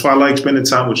around? That's why I like spending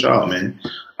time with y'all, man.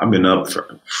 I've been up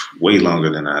for way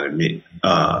longer than I'd admit.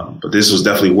 But this was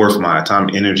definitely worth my time,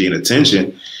 energy, and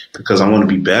attention because I want to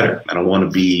be better. I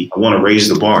want to raise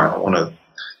the bar.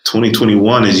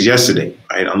 2021 is yesterday,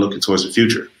 right? I'm looking towards the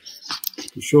future.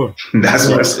 For sure. That's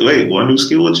one new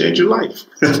skill will change your life.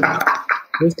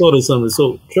 Let's go to something.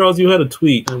 So, Charles, you had a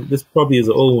tweet, and this probably is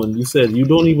an old one. You said you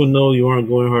don't even know you aren't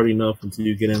going hard enough until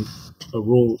you get in a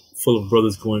room full of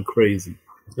brothers going crazy.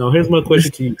 Now, here's my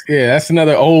question to you. Yeah, that's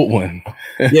another old one.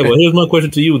 Yeah, but here's my question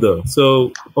to you, though.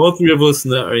 So, all three of us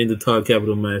that are in the Todd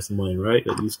Capital Mastermind, right,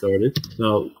 that you started.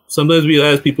 Now, sometimes we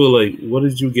ask people, like, what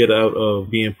did you get out of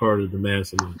being part of the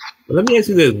Mastermind? But let me ask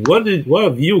you this. What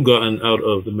have you gotten out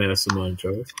of the Mastermind,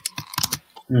 Charles?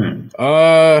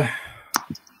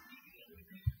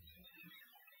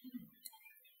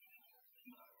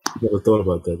 You never thought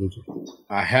about that, did you?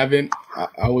 I haven't.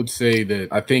 I would say that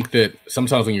I think that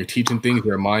sometimes when you're teaching things, it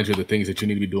reminds you of the things that you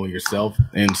need to be doing yourself.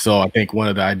 And so I think one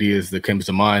of the ideas that comes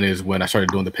to mind is when I started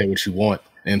doing the Pay What You Want.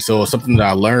 And so it's something that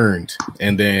I learned,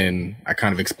 and then I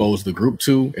kind of exposed the group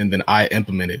to, and then I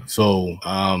implemented. So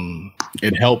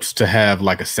it helps to have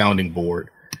like a sounding board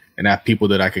and have people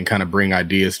that I can kind of bring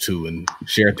ideas to and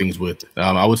share things with.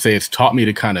 I would say it's taught me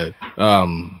to kind of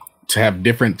to have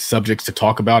different subjects to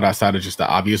talk about outside of just the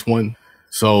obvious one.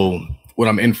 So when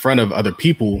I'm in front of other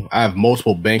people, I have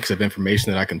multiple banks of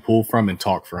information that I can pull from and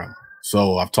talk from.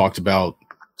 So I've talked about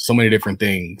so many different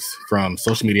things, from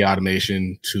social media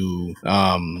automation to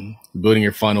building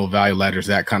your funnel, value ladders,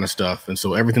 that kind of stuff. And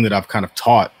so everything that I've kind of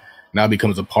taught now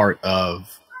becomes a part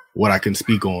of what I can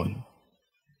speak on.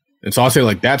 And so I'll say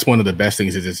like that's one of the best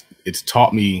things is it's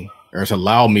taught me, or it's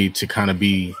allowed me to kind of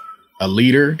be a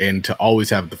leader and to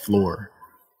always have the floor.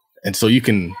 And so you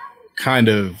can kind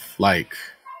of like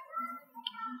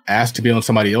ask to be on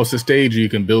somebody else's stage, or you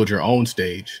can build your own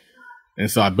stage. And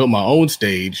so I built my own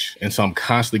stage, and so I'm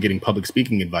constantly getting public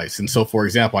speaking advice. And so, for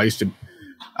example,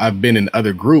 I've been in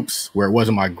other groups where it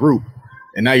wasn't my group,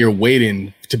 and now you're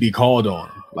waiting to be called on.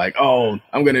 Like, oh,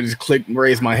 I'm going to just click and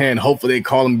raise my hand. Hopefully they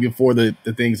call me before the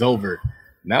thing's over.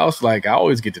 Now it's like I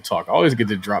always get to talk. I always get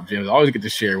to drop gems. I always get to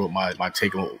share what my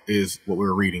take is, what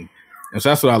we're reading. And so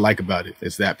that's what I like about it.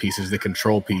 It's that piece, is the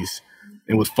control piece.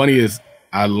 And what's funny is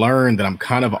I learned that I'm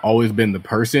kind of always been the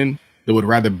person that would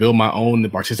rather build my own than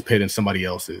participate in somebody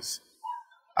else's.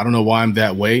 I don't know why I'm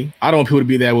that way. I don't want people to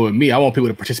be that way with me. I want people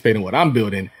to participate in what I'm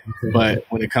building. But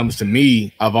when it comes to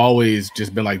me, I've always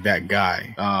just been like that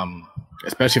guy,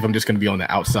 especially if I'm just going to be on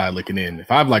the outside looking in.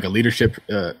 If I have like a leadership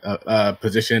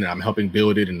position and I'm helping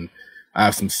build it and I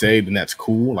have some say, then that's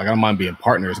cool. Like I don't mind being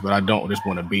partners, but I don't just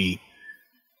want to be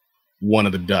one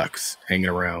of the ducks hanging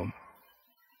around.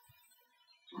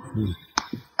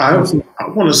 I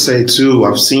want to say too,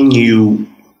 I've seen you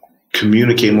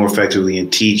communicate more effectively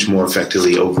and teach more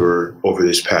effectively over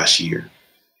this past year,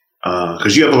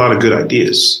 because you have a lot of good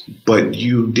ideas, but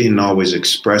you didn't always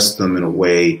express them in a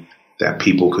way that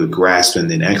people could grasp and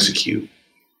then execute.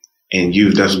 And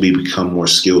you've definitely become more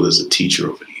skilled as a teacher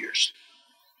over the years.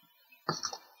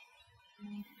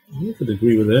 I could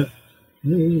agree with that.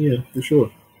 Yeah, for sure.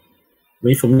 I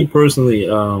mean, for me personally,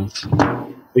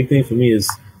 big thing for me is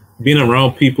being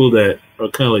around people that are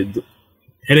kind of like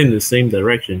heading in the same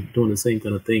direction, doing the same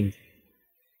kind of things.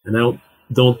 And I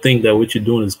don't think that what you're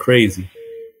doing is crazy.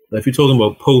 Like if you're talking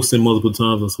about posting multiple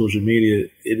times on social media,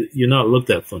 you're not looked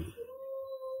at funny.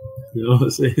 You know what I'm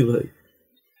saying? Like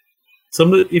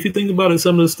if you think about it,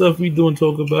 some of the stuff we do and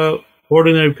talk about,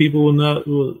 ordinary people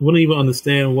wouldn't even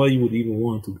understand why you would even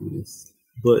want to do this.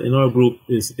 But in our group,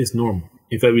 it's normal.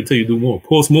 In fact, we tell you do more,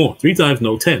 post more, 3 times,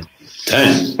 no 10.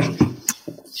 10.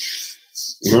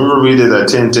 Remember we did that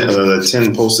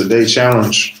 10 post a day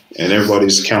challenge, and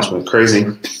everybody's accounts went crazy.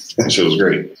 That shit was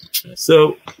great.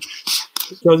 So,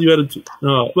 because you had a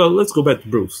well, let's go back to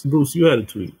Bruce. Bruce, you had a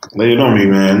tweet. Lay it on me,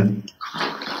 man.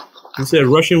 He said,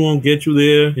 "Rushing won't get you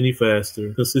there any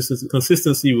faster.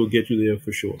 Consistency will get you there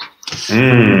for sure."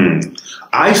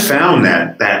 I found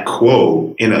that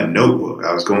quote in a notebook.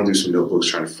 I was going through some notebooks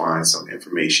trying to find some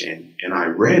information, and I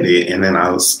read it, and then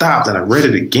I stopped and I read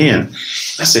it again.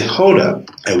 I said, hold up.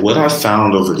 And what I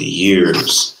found over the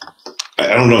years,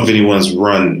 I don't know if anyone's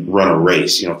run a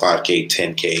race, 5K,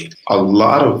 10K. A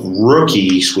lot of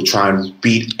rookies will try and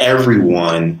beat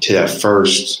everyone to that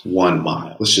first 1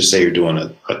 mile. Let's just say you're doing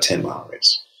a 10-mile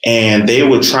race. And they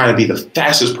would try to be the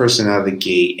fastest person out of the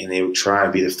gate, and they would try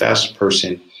to be the fastest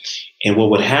person. And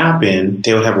what would happen,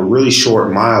 they would have a really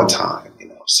short mile time,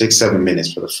 6-7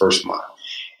 minutes for the first mile,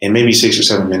 and maybe 6 or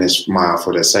 7 minutes mile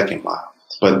for the second mile.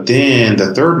 But then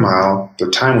the third mile,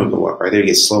 their time would go up, right? They would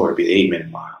get slower. It'd be an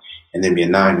 8-minute mile, and then be a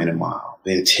 9-minute mile,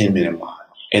 then a 10-minute mile.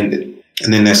 And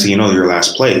then next thing you know, you're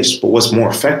last place. But what's more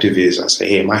effective is I say,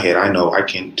 hey, in my head, I know I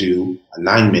can do a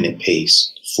 9-minute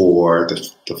pace for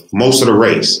the most of the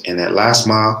race. And that last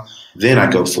mile, then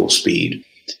I go full speed.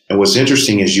 And what's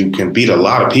interesting is you can beat a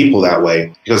lot of people that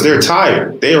way because they're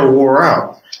tired. They are wore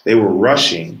out. They were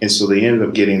rushing. And so they end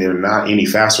up getting there not any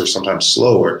faster, sometimes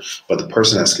slower. But the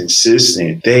person that's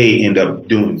consistent, they end up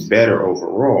doing better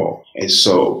overall. And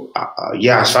so,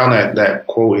 I found that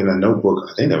quote in a notebook.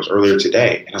 I think that was earlier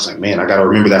today. And I was like, man, I got to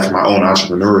remember that for my own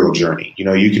entrepreneurial journey.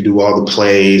 You can do all the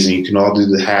plays and you can all do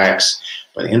the hacks.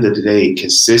 But at the end of the day,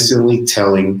 consistently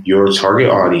telling your target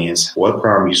audience what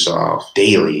problem you solve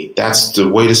daily, that's the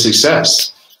way to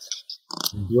success.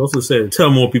 You also said, tell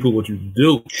more people what you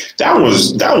do. That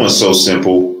one's so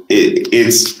simple.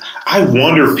 I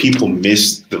wonder if people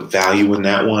miss the value in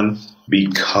that one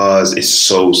because it's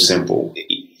so simple.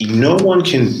 No one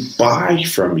can buy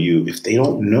from you if they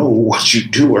don't know what you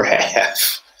do or have.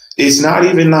 It's not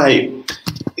even like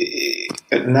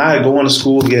Not going to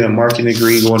school, getting a marketing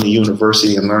degree, going to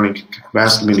university and learning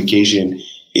mass communication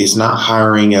is not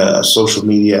hiring a social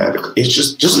media editor. It's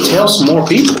just tell some more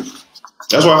people.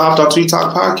 That's why I hopped on Tweet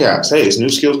Talk podcast. Hey, it's New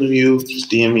Skills, New You. Just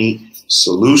DM me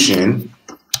solution.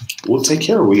 We'll take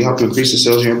care of it. We help you increase the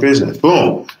sales of your business.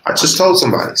 Boom. I just told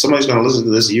somebody. Somebody's going to listen to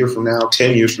this a year from now,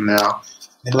 10 years from now.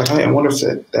 They're like, hey, I wonder if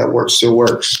that work still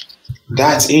works.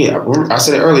 That's it. I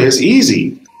said it earlier. It's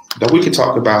easy. That we could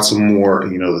talk about some more,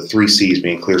 the 3 C's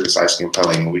being clear, concise,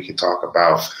 compelling. And we can talk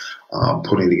about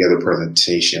putting together a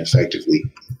presentation effectively.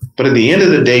 But at the end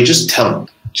of the day, just tell them.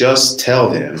 Just tell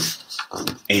them.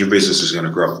 And your business is going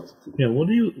to grow. Yeah, what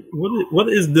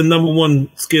is the number one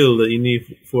skill that you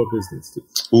need for business?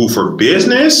 Ooh, for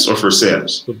business or for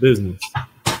sales? For business.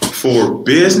 For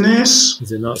business?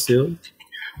 Is it not sales?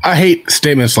 I hate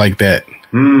statements like that.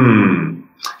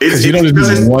 It's you don't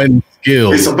just do one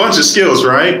skill. It's a bunch of skills,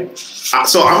 right?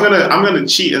 So I'm gonna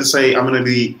cheat and say I'm gonna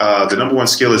be the number one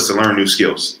skill is to learn new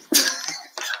skills.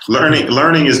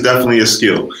 Learning is definitely a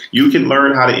skill. You can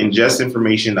learn how to ingest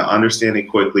information, to understand it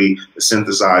quickly, to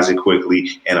synthesize it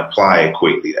quickly, and apply it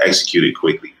quickly, to execute it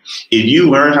quickly. If you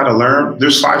learn how to learn,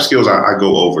 there's 5 skills I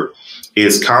go over.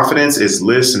 It's confidence, it's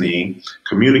listening,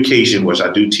 communication, which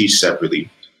I do teach separately.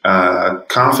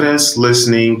 Confidence,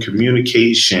 listening,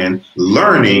 communication,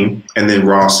 learning, and then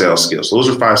raw sales skills. Those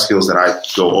are 5 skills that I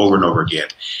go over and over again.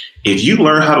 If you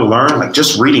learn how to learn, like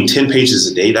just reading 10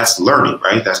 pages a day, that's learning,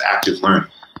 right? That's active learning.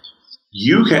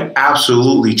 You can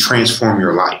absolutely transform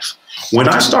your life. When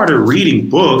I started reading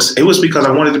books, it was because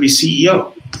I wanted to be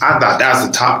CEO. I thought that's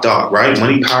the top dog, right?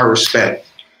 Money, power, respect.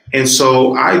 And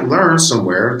so I learned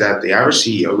somewhere that the average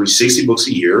CEO reads 60 books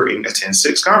a year and attends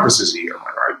 6 conferences a year. I'm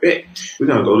like, all right, bet. We're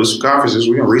going to go to some conferences.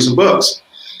 We're going to read some books.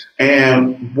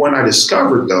 And when I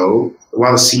discovered, though,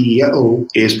 while the CEO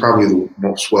is probably the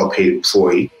most well-paid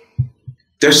employee,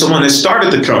 there's someone that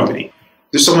started the company.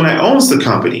 There's someone that owns the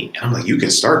company. And I'm like, you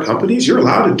can start companies? You're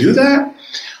allowed to do that?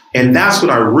 And that's when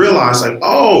I realized, like,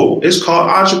 oh, it's called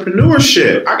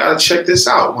entrepreneurship. I got to check this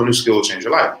out. One new skill will change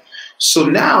your life. So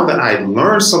now that I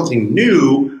learned something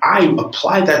new, I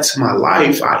applied that to my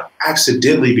life. I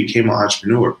accidentally became an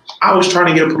entrepreneur. I was trying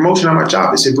to get a promotion on my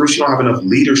job. They said, Bruce, you don't have enough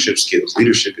leadership skills.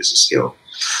 Leadership is a skill.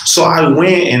 So I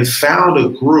went and found a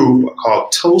group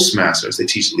called Toastmasters. They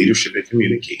teach leadership and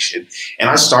communication. And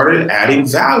I started adding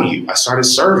value. I started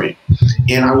serving.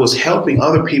 And I was helping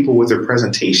other people with their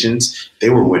presentations. They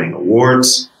were winning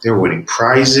awards. They were winning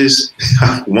prizes.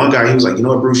 One guy, he was like, you know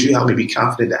what, Bruce, you helped me be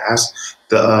confident to ask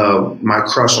my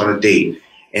crush on a date.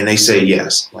 And they say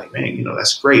yes. I'm like, man,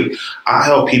 that's great. I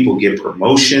help people get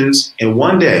promotions. And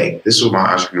one day, this is where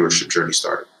my entrepreneurship journey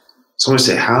started. Someone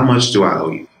said, how much do I owe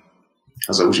you? I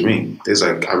was like, what you mean? They're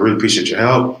like, I really appreciate your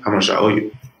help. How much I owe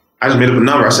you? I just made up a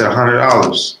number. I said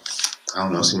 $100. I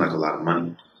don't know. It seemed like a lot of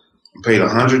money. I paid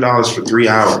 $100 for 3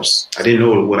 hours. I didn't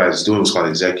know what I was doing. It was called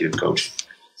executive coaching.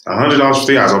 $100 for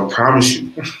 3 hours. I promise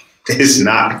you, it's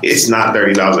not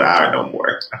 $30 an hour no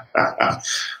more.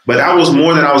 But that was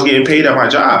more than I was getting paid at my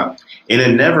job. And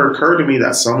it never occurred to me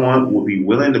that someone would be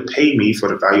willing to pay me for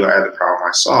the value I added problem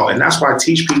I saw. And that's why I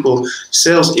teach people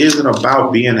sales isn't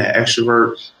about being an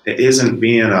extrovert. It isn't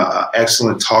being an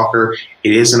excellent talker.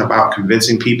 It isn't about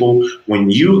convincing people. When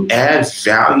you add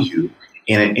value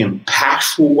in an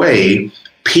impactful way,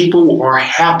 people are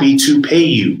happy to pay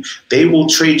you. They will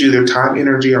trade you their time,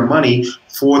 energy, or money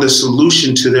for the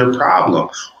solution to their problem.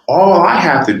 All I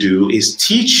have to do is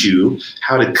teach you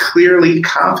how to clearly,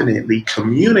 confidently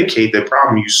communicate the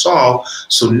problem you solve.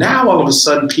 So now all of a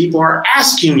sudden people are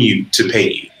asking you to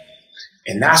pay you.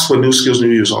 And that's what New Skills, New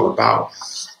You is all about.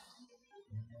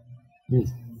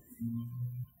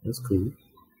 That's cool.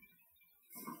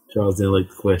 Charles didn't like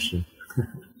the question.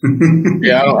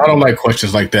 Yeah, I don't like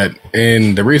questions like that.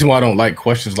 And the reason why I don't like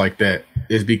questions like that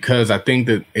is because I think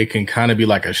that it can kind of be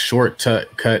like a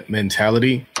shortcut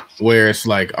mentality where it's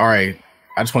like, all right,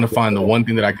 I just want to find the one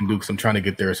thing that I can do because I'm trying to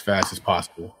get there as fast as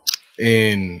possible.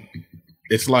 And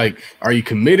it's like, are you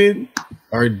committed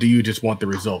or do you just want the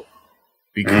result?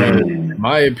 Because in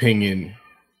my opinion,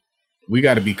 we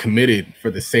got to be committed for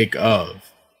the sake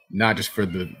of, not just for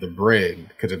the bread.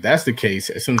 Because if that's the case,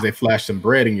 as soon as they flash some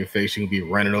bread in your face, you'll be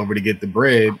running over to get the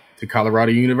bread to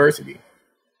Colorado University.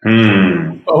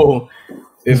 So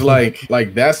it's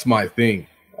like that's my thing.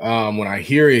 When I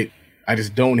hear it, I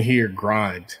just don't hear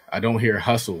grind. I don't hear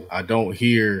hustle. I don't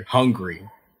hear hungry.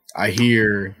 I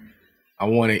hear I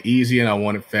want it easy and I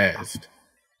want it fast.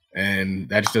 And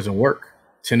that just doesn't work.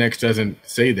 10X doesn't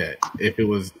say that.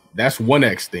 That's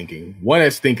 1X thinking.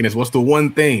 1X thinking is what's the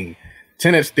one thing.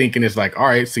 10X thinking is like, all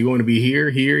right, so you want to be here,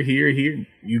 here, here, here.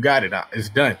 You got it. It's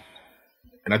done.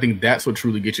 And I think that's what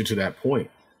truly gets you to that point.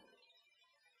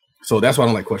 So that's why I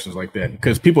don't like questions like that.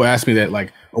 Because people ask me that,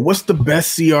 like, oh, what's the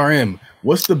best CRM?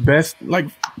 What's the best, like,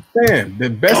 man, the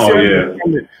best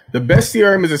CRM, the best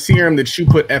CRM is a CRM that you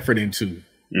put effort into.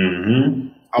 Mm-hmm.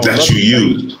 That you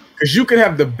use. Because you could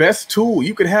have the best tool.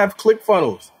 You could have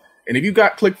ClickFunnels. And if you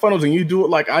got ClickFunnels and you do it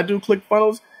like I do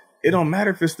ClickFunnels, it don't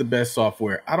matter if it's the best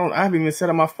software. I haven't even set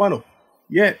up my funnel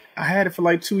yet. I had it for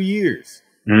like 2 years.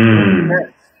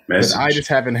 But I just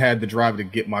haven't had the drive to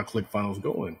get my ClickFunnels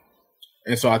going.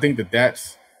 And so I think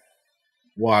that's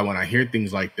why when I hear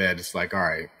things like that, it's like, all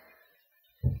right,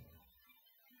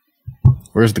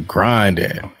 where's the grind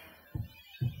at?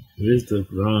 Where's the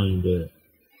grind at?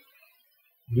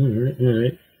 All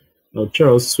right. Oh,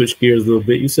 Charles, switch gears a little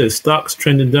bit. You said stocks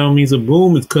trending down means a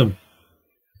boom is coming.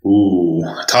 Ooh,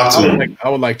 talk to him. I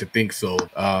would like to think so.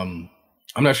 I'm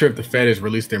not sure if the Fed has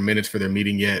released their minutes for their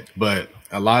meeting yet, but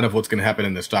a lot of what's going to happen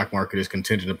in the stock market is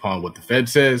contingent upon what the Fed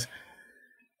says.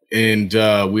 And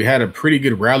we had a pretty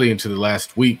good rally into the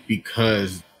last week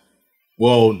because,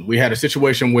 well, we had a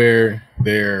situation where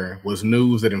there was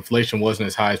news that inflation wasn't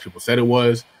as high as people said it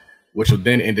was, which would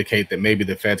then indicate that maybe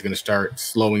the Fed's going to start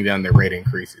slowing down their rate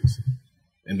increases.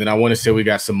 And then I want to say we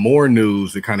got some more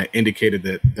news that kind of indicated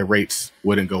that the rates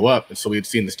wouldn't go up. And so we had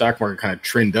seen the stock market kind of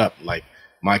trend up. Like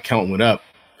my account went up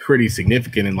pretty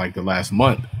significant in like the last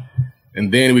month.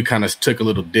 And then we kind of took a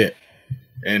little dip.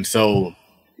 And so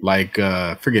like,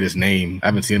 forget his name. I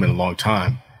haven't seen him in a long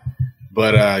time.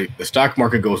 But the stock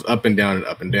market goes up and down and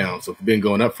up and down. So if we've been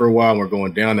going up for a while and we're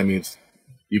going down, that means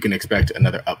you can expect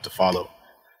another up to follow.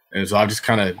 And so I've just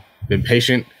kind of been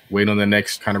patient, waiting on the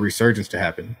next kind of resurgence to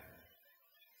happen.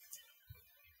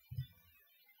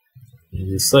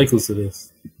 And there's cycles to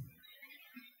this.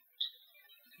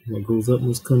 What goes up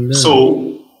must come down.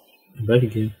 So, back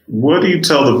again. What do you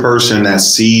tell the person that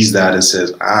sees that and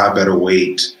says, I better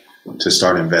wait to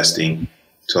start investing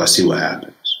till I see what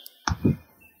happens?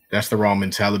 That's the wrong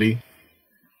mentality.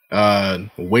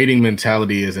 Waiting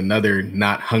mentality is another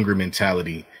not hungry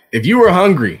mentality. If you were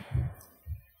hungry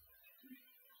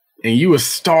and you was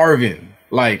starving,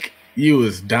 like you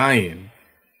was dying,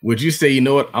 would you say, you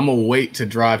know what, I'm gonna wait to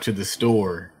drive to the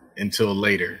store until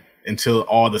later, until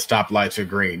all the stoplights are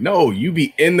green? No, you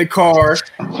be in the car,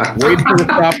 waiting for the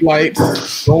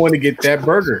stoplights, going to get that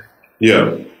burger.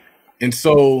 Yeah. And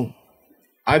so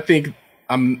I think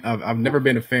I've never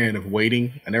been a fan of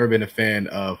waiting. I've never been a fan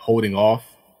of holding off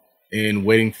and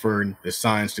waiting for the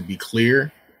signs to be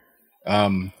clear.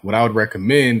 What I would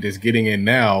recommend is getting in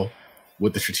now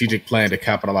with the strategic plan to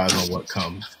capitalize on what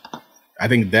comes. I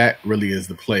think that really is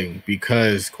the play,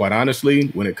 because quite honestly,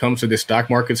 when it comes to this stock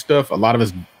market stuff, a lot of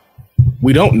us,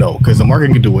 we don't know, because the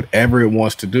market can do whatever it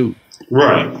wants to do.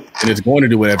 Right. And it's going to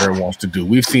do whatever it wants to do.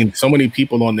 We've seen so many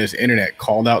people on this internet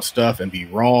call out stuff and be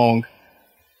wrong,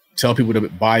 tell people to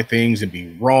buy things and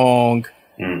be wrong.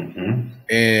 Mm-hmm.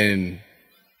 And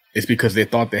it's because they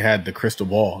thought they had the crystal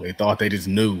ball. They thought they just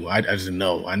knew. I just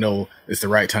know. I know it's the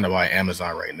right time to buy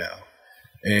Amazon right now.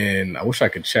 And I wish I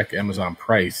could check Amazon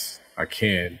price. I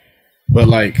can. But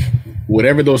like,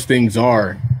 whatever those things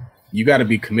are, you got to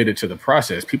be committed to the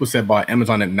process. People said buy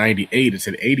Amazon at 98. It's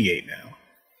at 88 now.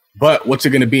 But what's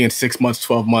it going to be in 6 months,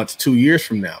 12 months, 2 years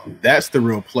from now? That's the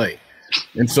real play.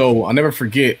 And so I'll never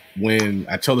forget when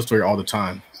I tell the story all the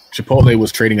time. Chipotle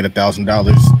was trading at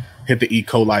 $1,000, hit the E.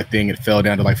 coli thing. It fell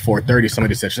down to like 430.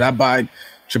 Somebody said, should I buy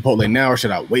Chipotle now or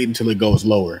should I wait until it goes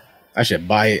lower? I should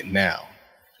buy it now.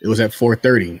 It was at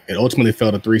 430. It ultimately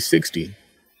fell to 360.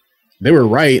 They were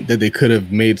right that they could have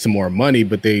made some more money,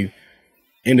 but they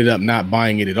ended up not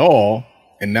buying it at all.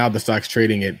 And now the stock's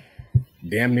trading at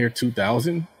damn near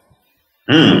 2,000.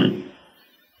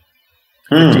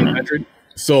 1,500.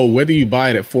 So whether you buy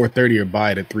it at 430 or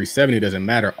buy it at 370 doesn't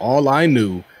matter. All I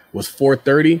knew was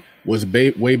 430 was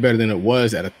way better than it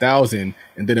was at 1,000,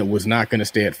 and then it was not going to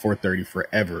stay at 430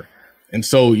 forever. And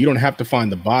so you don't have to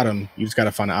find the bottom. You just got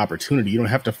to find an opportunity. You don't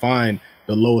have to find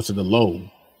the lowest of the low.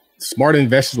 Smart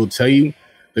investors will tell you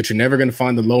that you're never going to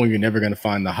find the low and you're never going to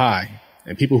find the high.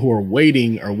 And people who are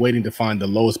waiting to find the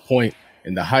lowest point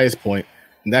and the highest point.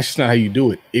 And that's just not how you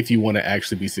do it if you want to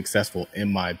actually be successful,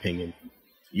 in my opinion.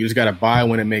 You just got to buy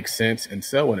when it makes sense and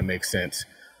sell when it makes sense.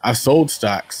 I've sold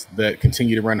stocks that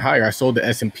continue to run higher. I sold the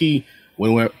S&P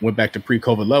when it went back to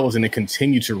pre-COVID levels, and it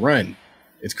continued to run.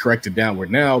 It's corrected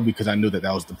downward now because I knew that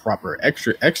was the proper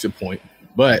exit point.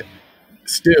 But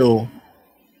still,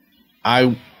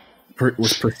 I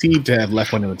was perceived to have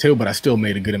left money on the table, but I still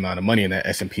made a good amount of money in that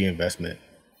S&P investment.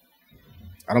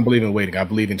 I don't believe in waiting. I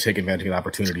believe in taking advantage of the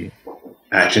opportunity.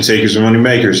 Action takers and money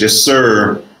makers. Yes,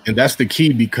 sir. And that's the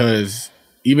key, because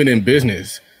even in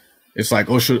business, It's like,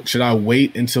 oh, should I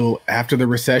wait until after the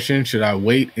recession? Should I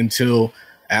wait until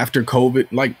after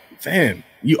COVID? Like, fam,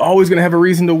 you always going to have a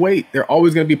reason to wait. They're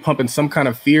always going to be pumping some kind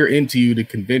of fear into you to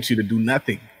convince you to do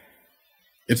nothing.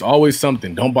 It's always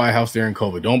something. Don't buy a house during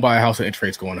COVID. Don't buy a house with interest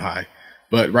rates going high.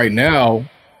 But right now,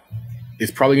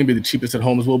 it's probably going to be the cheapest that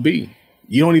homes will be.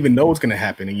 You don't even know what's going to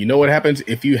happen. And you know what happens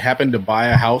if you happen to buy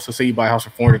a house. Let's say you buy a house for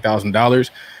 $400,000.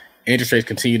 Interest rates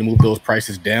continue to move those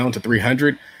prices down to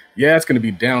 $300,000. Yeah, it's going to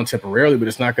be down temporarily, but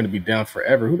it's not going to be down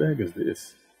forever. Who the heck is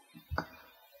this?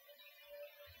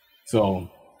 So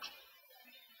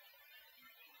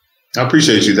I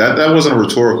appreciate you. That wasn't a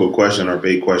rhetorical question or a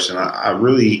vague question. I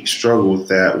really struggle with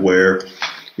that where,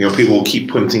 people will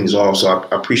keep putting things off. So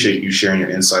I appreciate you sharing your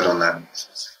insight on that.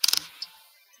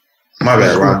 My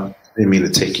bad, Ron. Didn't mean to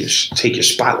take your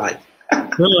spotlight.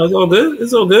 No, it's all good.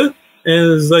 It's all good.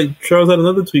 And it's like Charles had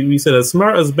another tweet. We said, as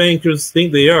smart as bankers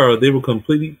think they are, they were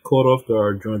completely caught off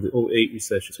guard during the 2008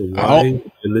 recession. So why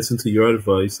listen to your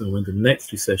advice and when the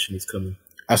next recession is coming?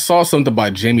 I saw something by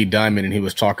Jamie Dimon, and he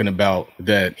was talking about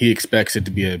that he expects it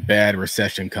to be a bad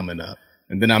recession coming up.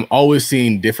 And then I'm always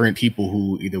seeing different people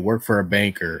who either work for a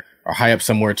bank or are high up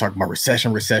somewhere talking about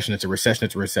recession, it's a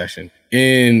recession.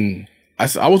 And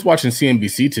I was watching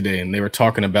CNBC today, and they were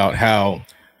talking about how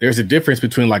there's a difference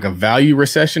between like a value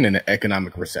recession and an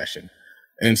economic recession.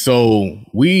 And so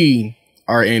we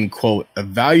are in, quote, a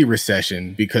value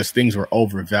recession because things were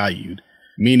overvalued,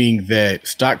 meaning that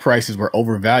stock prices were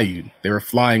overvalued. They were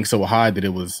flying so high that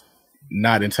it was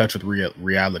not in touch with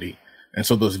reality. And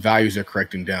so those values are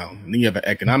correcting down. And then you have an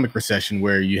economic recession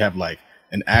where you have like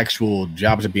an actual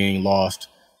jobs are being lost,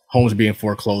 homes are being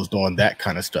foreclosed on, that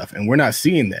kind of stuff. And we're not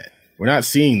seeing that.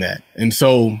 And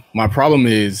so my problem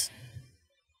is,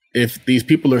 if these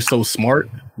people are so smart,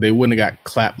 they wouldn't have got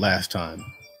clapped last time.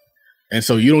 And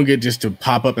so you don't get just to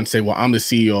pop up and say, well, I'm the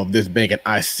CEO of this bank and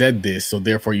I said this, so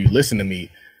therefore you listen to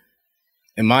me.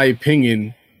 In my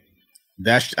opinion,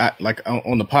 that's like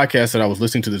on the podcast that I was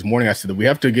listening to this morning, I said that we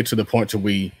have to get to the point where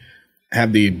we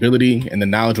have the ability and the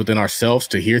knowledge within ourselves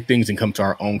to hear things and come to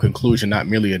our own conclusion, not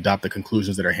merely adopt the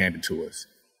conclusions that are handed to us.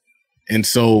 And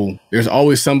so there's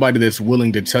always somebody that's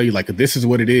willing to tell you, like, this is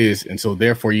what it is. And so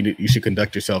therefore you should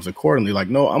conduct yourselves accordingly. Like,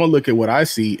 no, I'm going to look at what I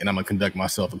see and I'm going to conduct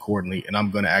myself accordingly. And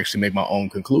I'm going to actually make my own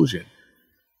conclusion.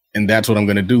 And that's what I'm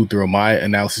going to do through my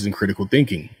analysis and critical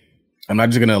thinking. I'm not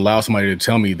just going to allow somebody to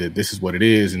tell me that this is what it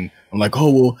is. And I'm like,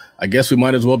 oh, well, I guess we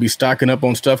might as well be stocking up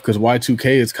on stuff because Y2K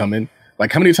is coming.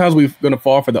 Like, how many times are we going to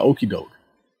fall for the okie doke?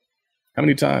 How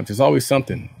many times? There's always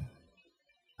something.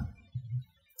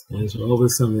 There's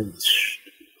always something.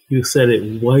 You said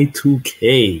it,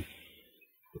 Y2K.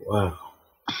 Wow.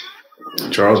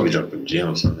 Charles, we jumping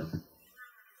gems on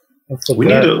it. We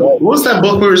need what was that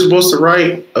book we were supposed to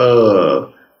write?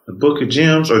 The Book of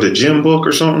Gems or the Gem Book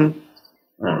or something?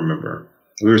 I don't remember.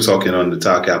 We were talking on the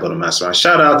Todd Capital Mastermind.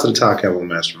 Shout out to the Todd Capital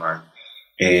Mastermind.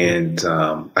 And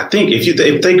I think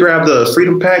if they grab the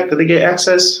Freedom Pack, do they get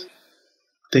access? I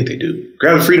think they do.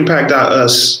 Grab the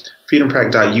freedompack.us.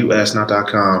 freedompack.us, not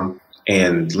 .com,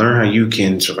 and learn how you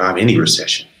can survive any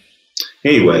recession.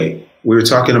 Anyway, we were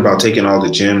talking about taking all the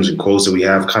gems and quotes that we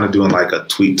have, kind of doing like a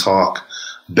tweet talk,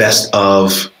 best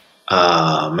of,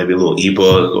 maybe a little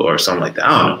ebook or something like that.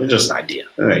 I don't know. It's just an idea.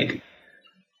 All right.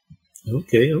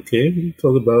 Okay. We can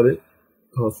talk about it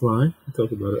offline.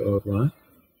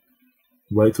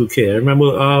 Y2K. I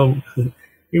remember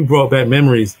you brought back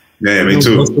memories. Yeah, me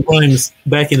too. Busta Rhymes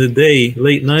back in the day,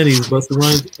 late 90s, Busta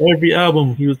Rhymes, every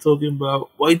album he was talking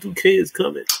about Y2K is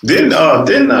coming. Didn't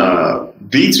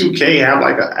B2K have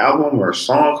like an album or a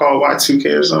song called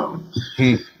Y2K or something?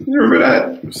 You remember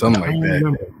that? Something like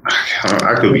that.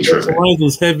 I could be tripping. Busta Rhymes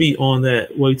was heavy on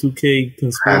that Y2K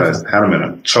conspiracy. Had him in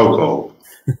a chokehold.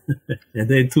 And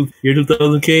then year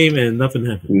 2000 came and nothing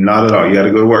happened. Not at all. You had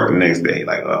to go to work the next day.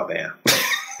 Like, oh, damn.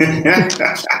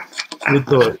 We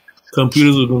thought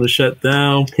computers were going to shut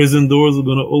down, prison doors were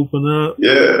going to open up.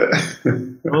 Yeah.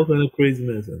 All kind of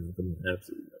craziness. Absolutely.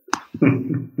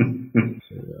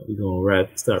 We're going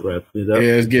to start wrapping it up.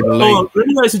 Yeah, it's getting late. Let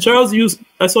me ask you, Charles,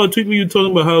 I saw a tweet where you were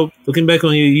talking about how, looking back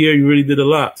on your year, you really did a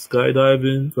lot.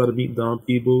 Skydiving, got to meet Don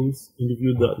Peebles,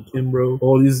 interviewed Dr. Kimbrough,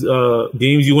 all these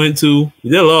games you went to.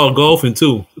 You did a lot of golfing,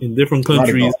 too, in different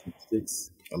countries.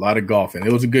 A lot of golfing.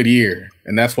 It was a good year.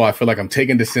 And that's why I feel like I'm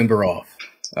taking December off.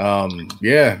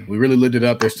 Yeah, we really lived it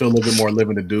up. There's still a little bit more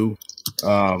living to do.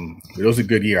 It was a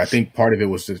good year. I think part of it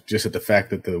was just at the fact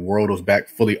that the world was back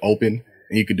fully open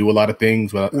and you could do a lot of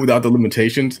things without the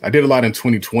limitations. I did a lot in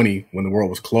 2020 when the world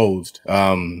was closed,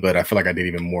 but I feel like I did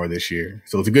even more this year.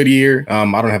 So it's a good year. I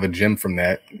don't have a gem from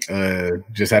that.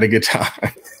 Just had a good time.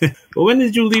 Well, when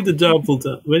did you leave the job full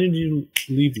time? When did you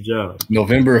leave the job?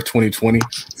 November of 2020.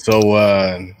 So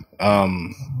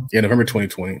November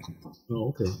 2020. Oh,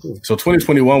 okay, cool. So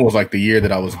 2021 was like the year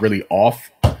that I was really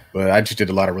off, but I just did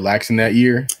a lot of relaxing that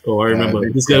year. Oh, I remember.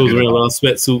 This guy was wearing a lot of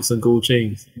sweatsuits and gold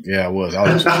chains. Yeah, I was.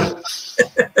 I was just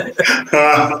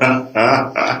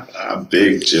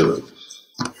big chillin'.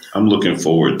 I'm looking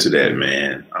forward to that,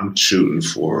 man. I'm shooting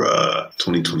for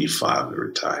 2025 to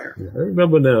retire. Yeah, I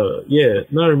remember now. Yeah,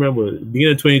 no, I remember.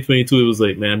 Beginning of 2022, it was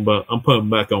like, man, but I'm putting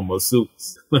back on my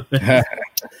suits.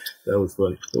 That was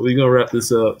funny. But we're going to wrap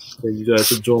this up. Thank you guys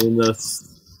for joining us.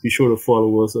 Be sure to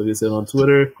follow us, like I said, on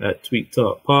Twitter at Tweet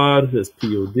Talk Pod. That's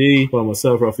POD. Follow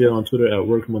myself, Raphael, on Twitter at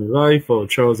Work Money Life. Follow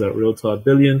Charles at Real Todd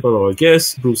Billion. Follow our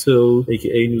guest, Bruce Hill,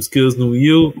 aka New Skills New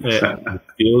You, at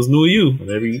Skills New You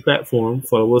on every platform.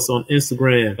 Follow us on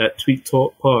Instagram at Tweet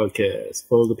Talk Podcast.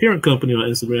 Follow the parent company on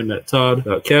Instagram at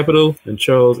Todd.Capital and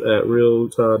Charles at Real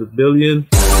Todd Billion.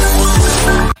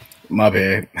 My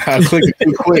bad. I clicked it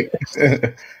too quick.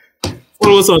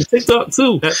 Follow us on TikTok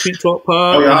too at Tweet Talk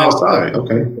Pod. Oh, yeah, outside.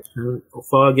 Okay.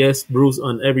 Follow our guest Bruce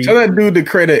on every. Tell that dude to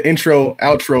create an intro,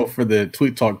 outro for the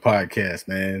Tweet Talk podcast,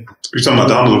 man. You talking about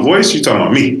Donald the Voice? You talking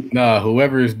about me? Nah,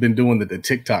 whoever's been doing the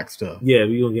TikTok stuff. Yeah,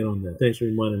 we're gonna get on that. Thanks for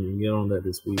reminding me. Get on that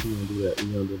this week. We're gonna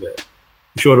do that.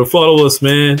 Be sure to follow us,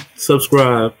 man.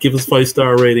 Subscribe. Give us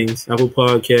 5-star ratings. Apple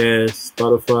Podcasts,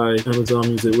 Spotify, Amazon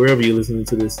Music, wherever you're listening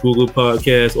to this. Google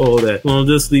Podcasts, all that. I'll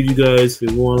just leave you guys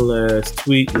with one last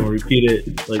tweet. I'm going to repeat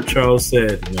it. Like Charles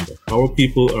said, remember, our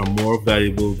people are more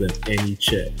valuable than any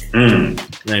check. I'm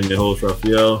your host,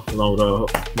 Raphael, along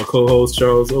with my co-host,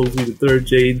 Charles Oakley, the third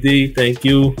JD. Thank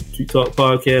you. Tweet Talk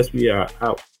Podcast. We are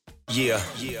out. Yeah.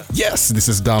 Yes, this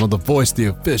is Donald the Voice, the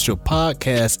official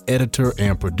podcast editor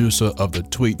and producer of the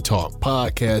Tweet Talk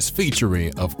Podcast,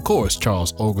 featuring, of course,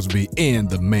 Charles Oglesby and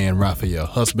the man Raphael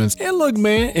Husbands. And look,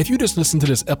 man, if you just listen to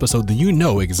this episode, then you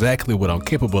know exactly what I'm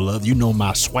capable of. You know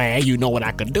my swag. You know what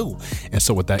I can do. And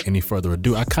so without any further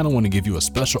ado, I kind of want to give you a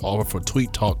special offer for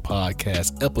Tweet Talk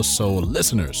Podcast episode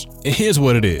listeners. And here's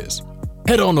what it is.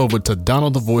 Head on over to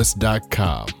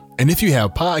DonaldTheVoice.com. And if you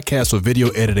have podcast or video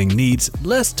editing needs,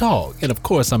 let's talk. And of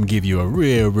course, I'm giving you a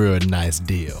real nice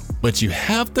deal. But you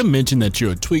have to mention that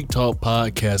you're a Tweet Talk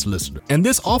Podcast listener. And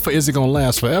this offer isn't going to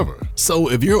last forever.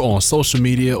 So if you're on social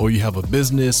media or you have a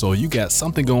business or you got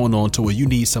something going on to where you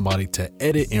need somebody to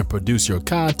edit and produce your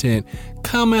content,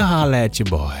 come and holla at your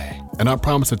boy. And I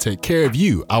promise to take care of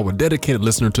you, our dedicated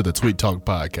listener to the Tweet Talk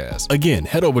Podcast. Again,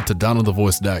 head over to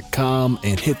DonaldTheVoice.com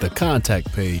and hit the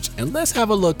contact page and let's have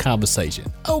a little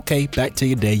conversation. Okay, back to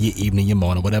your day, your evening, your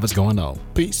morning, whatever's going on.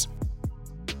 Peace.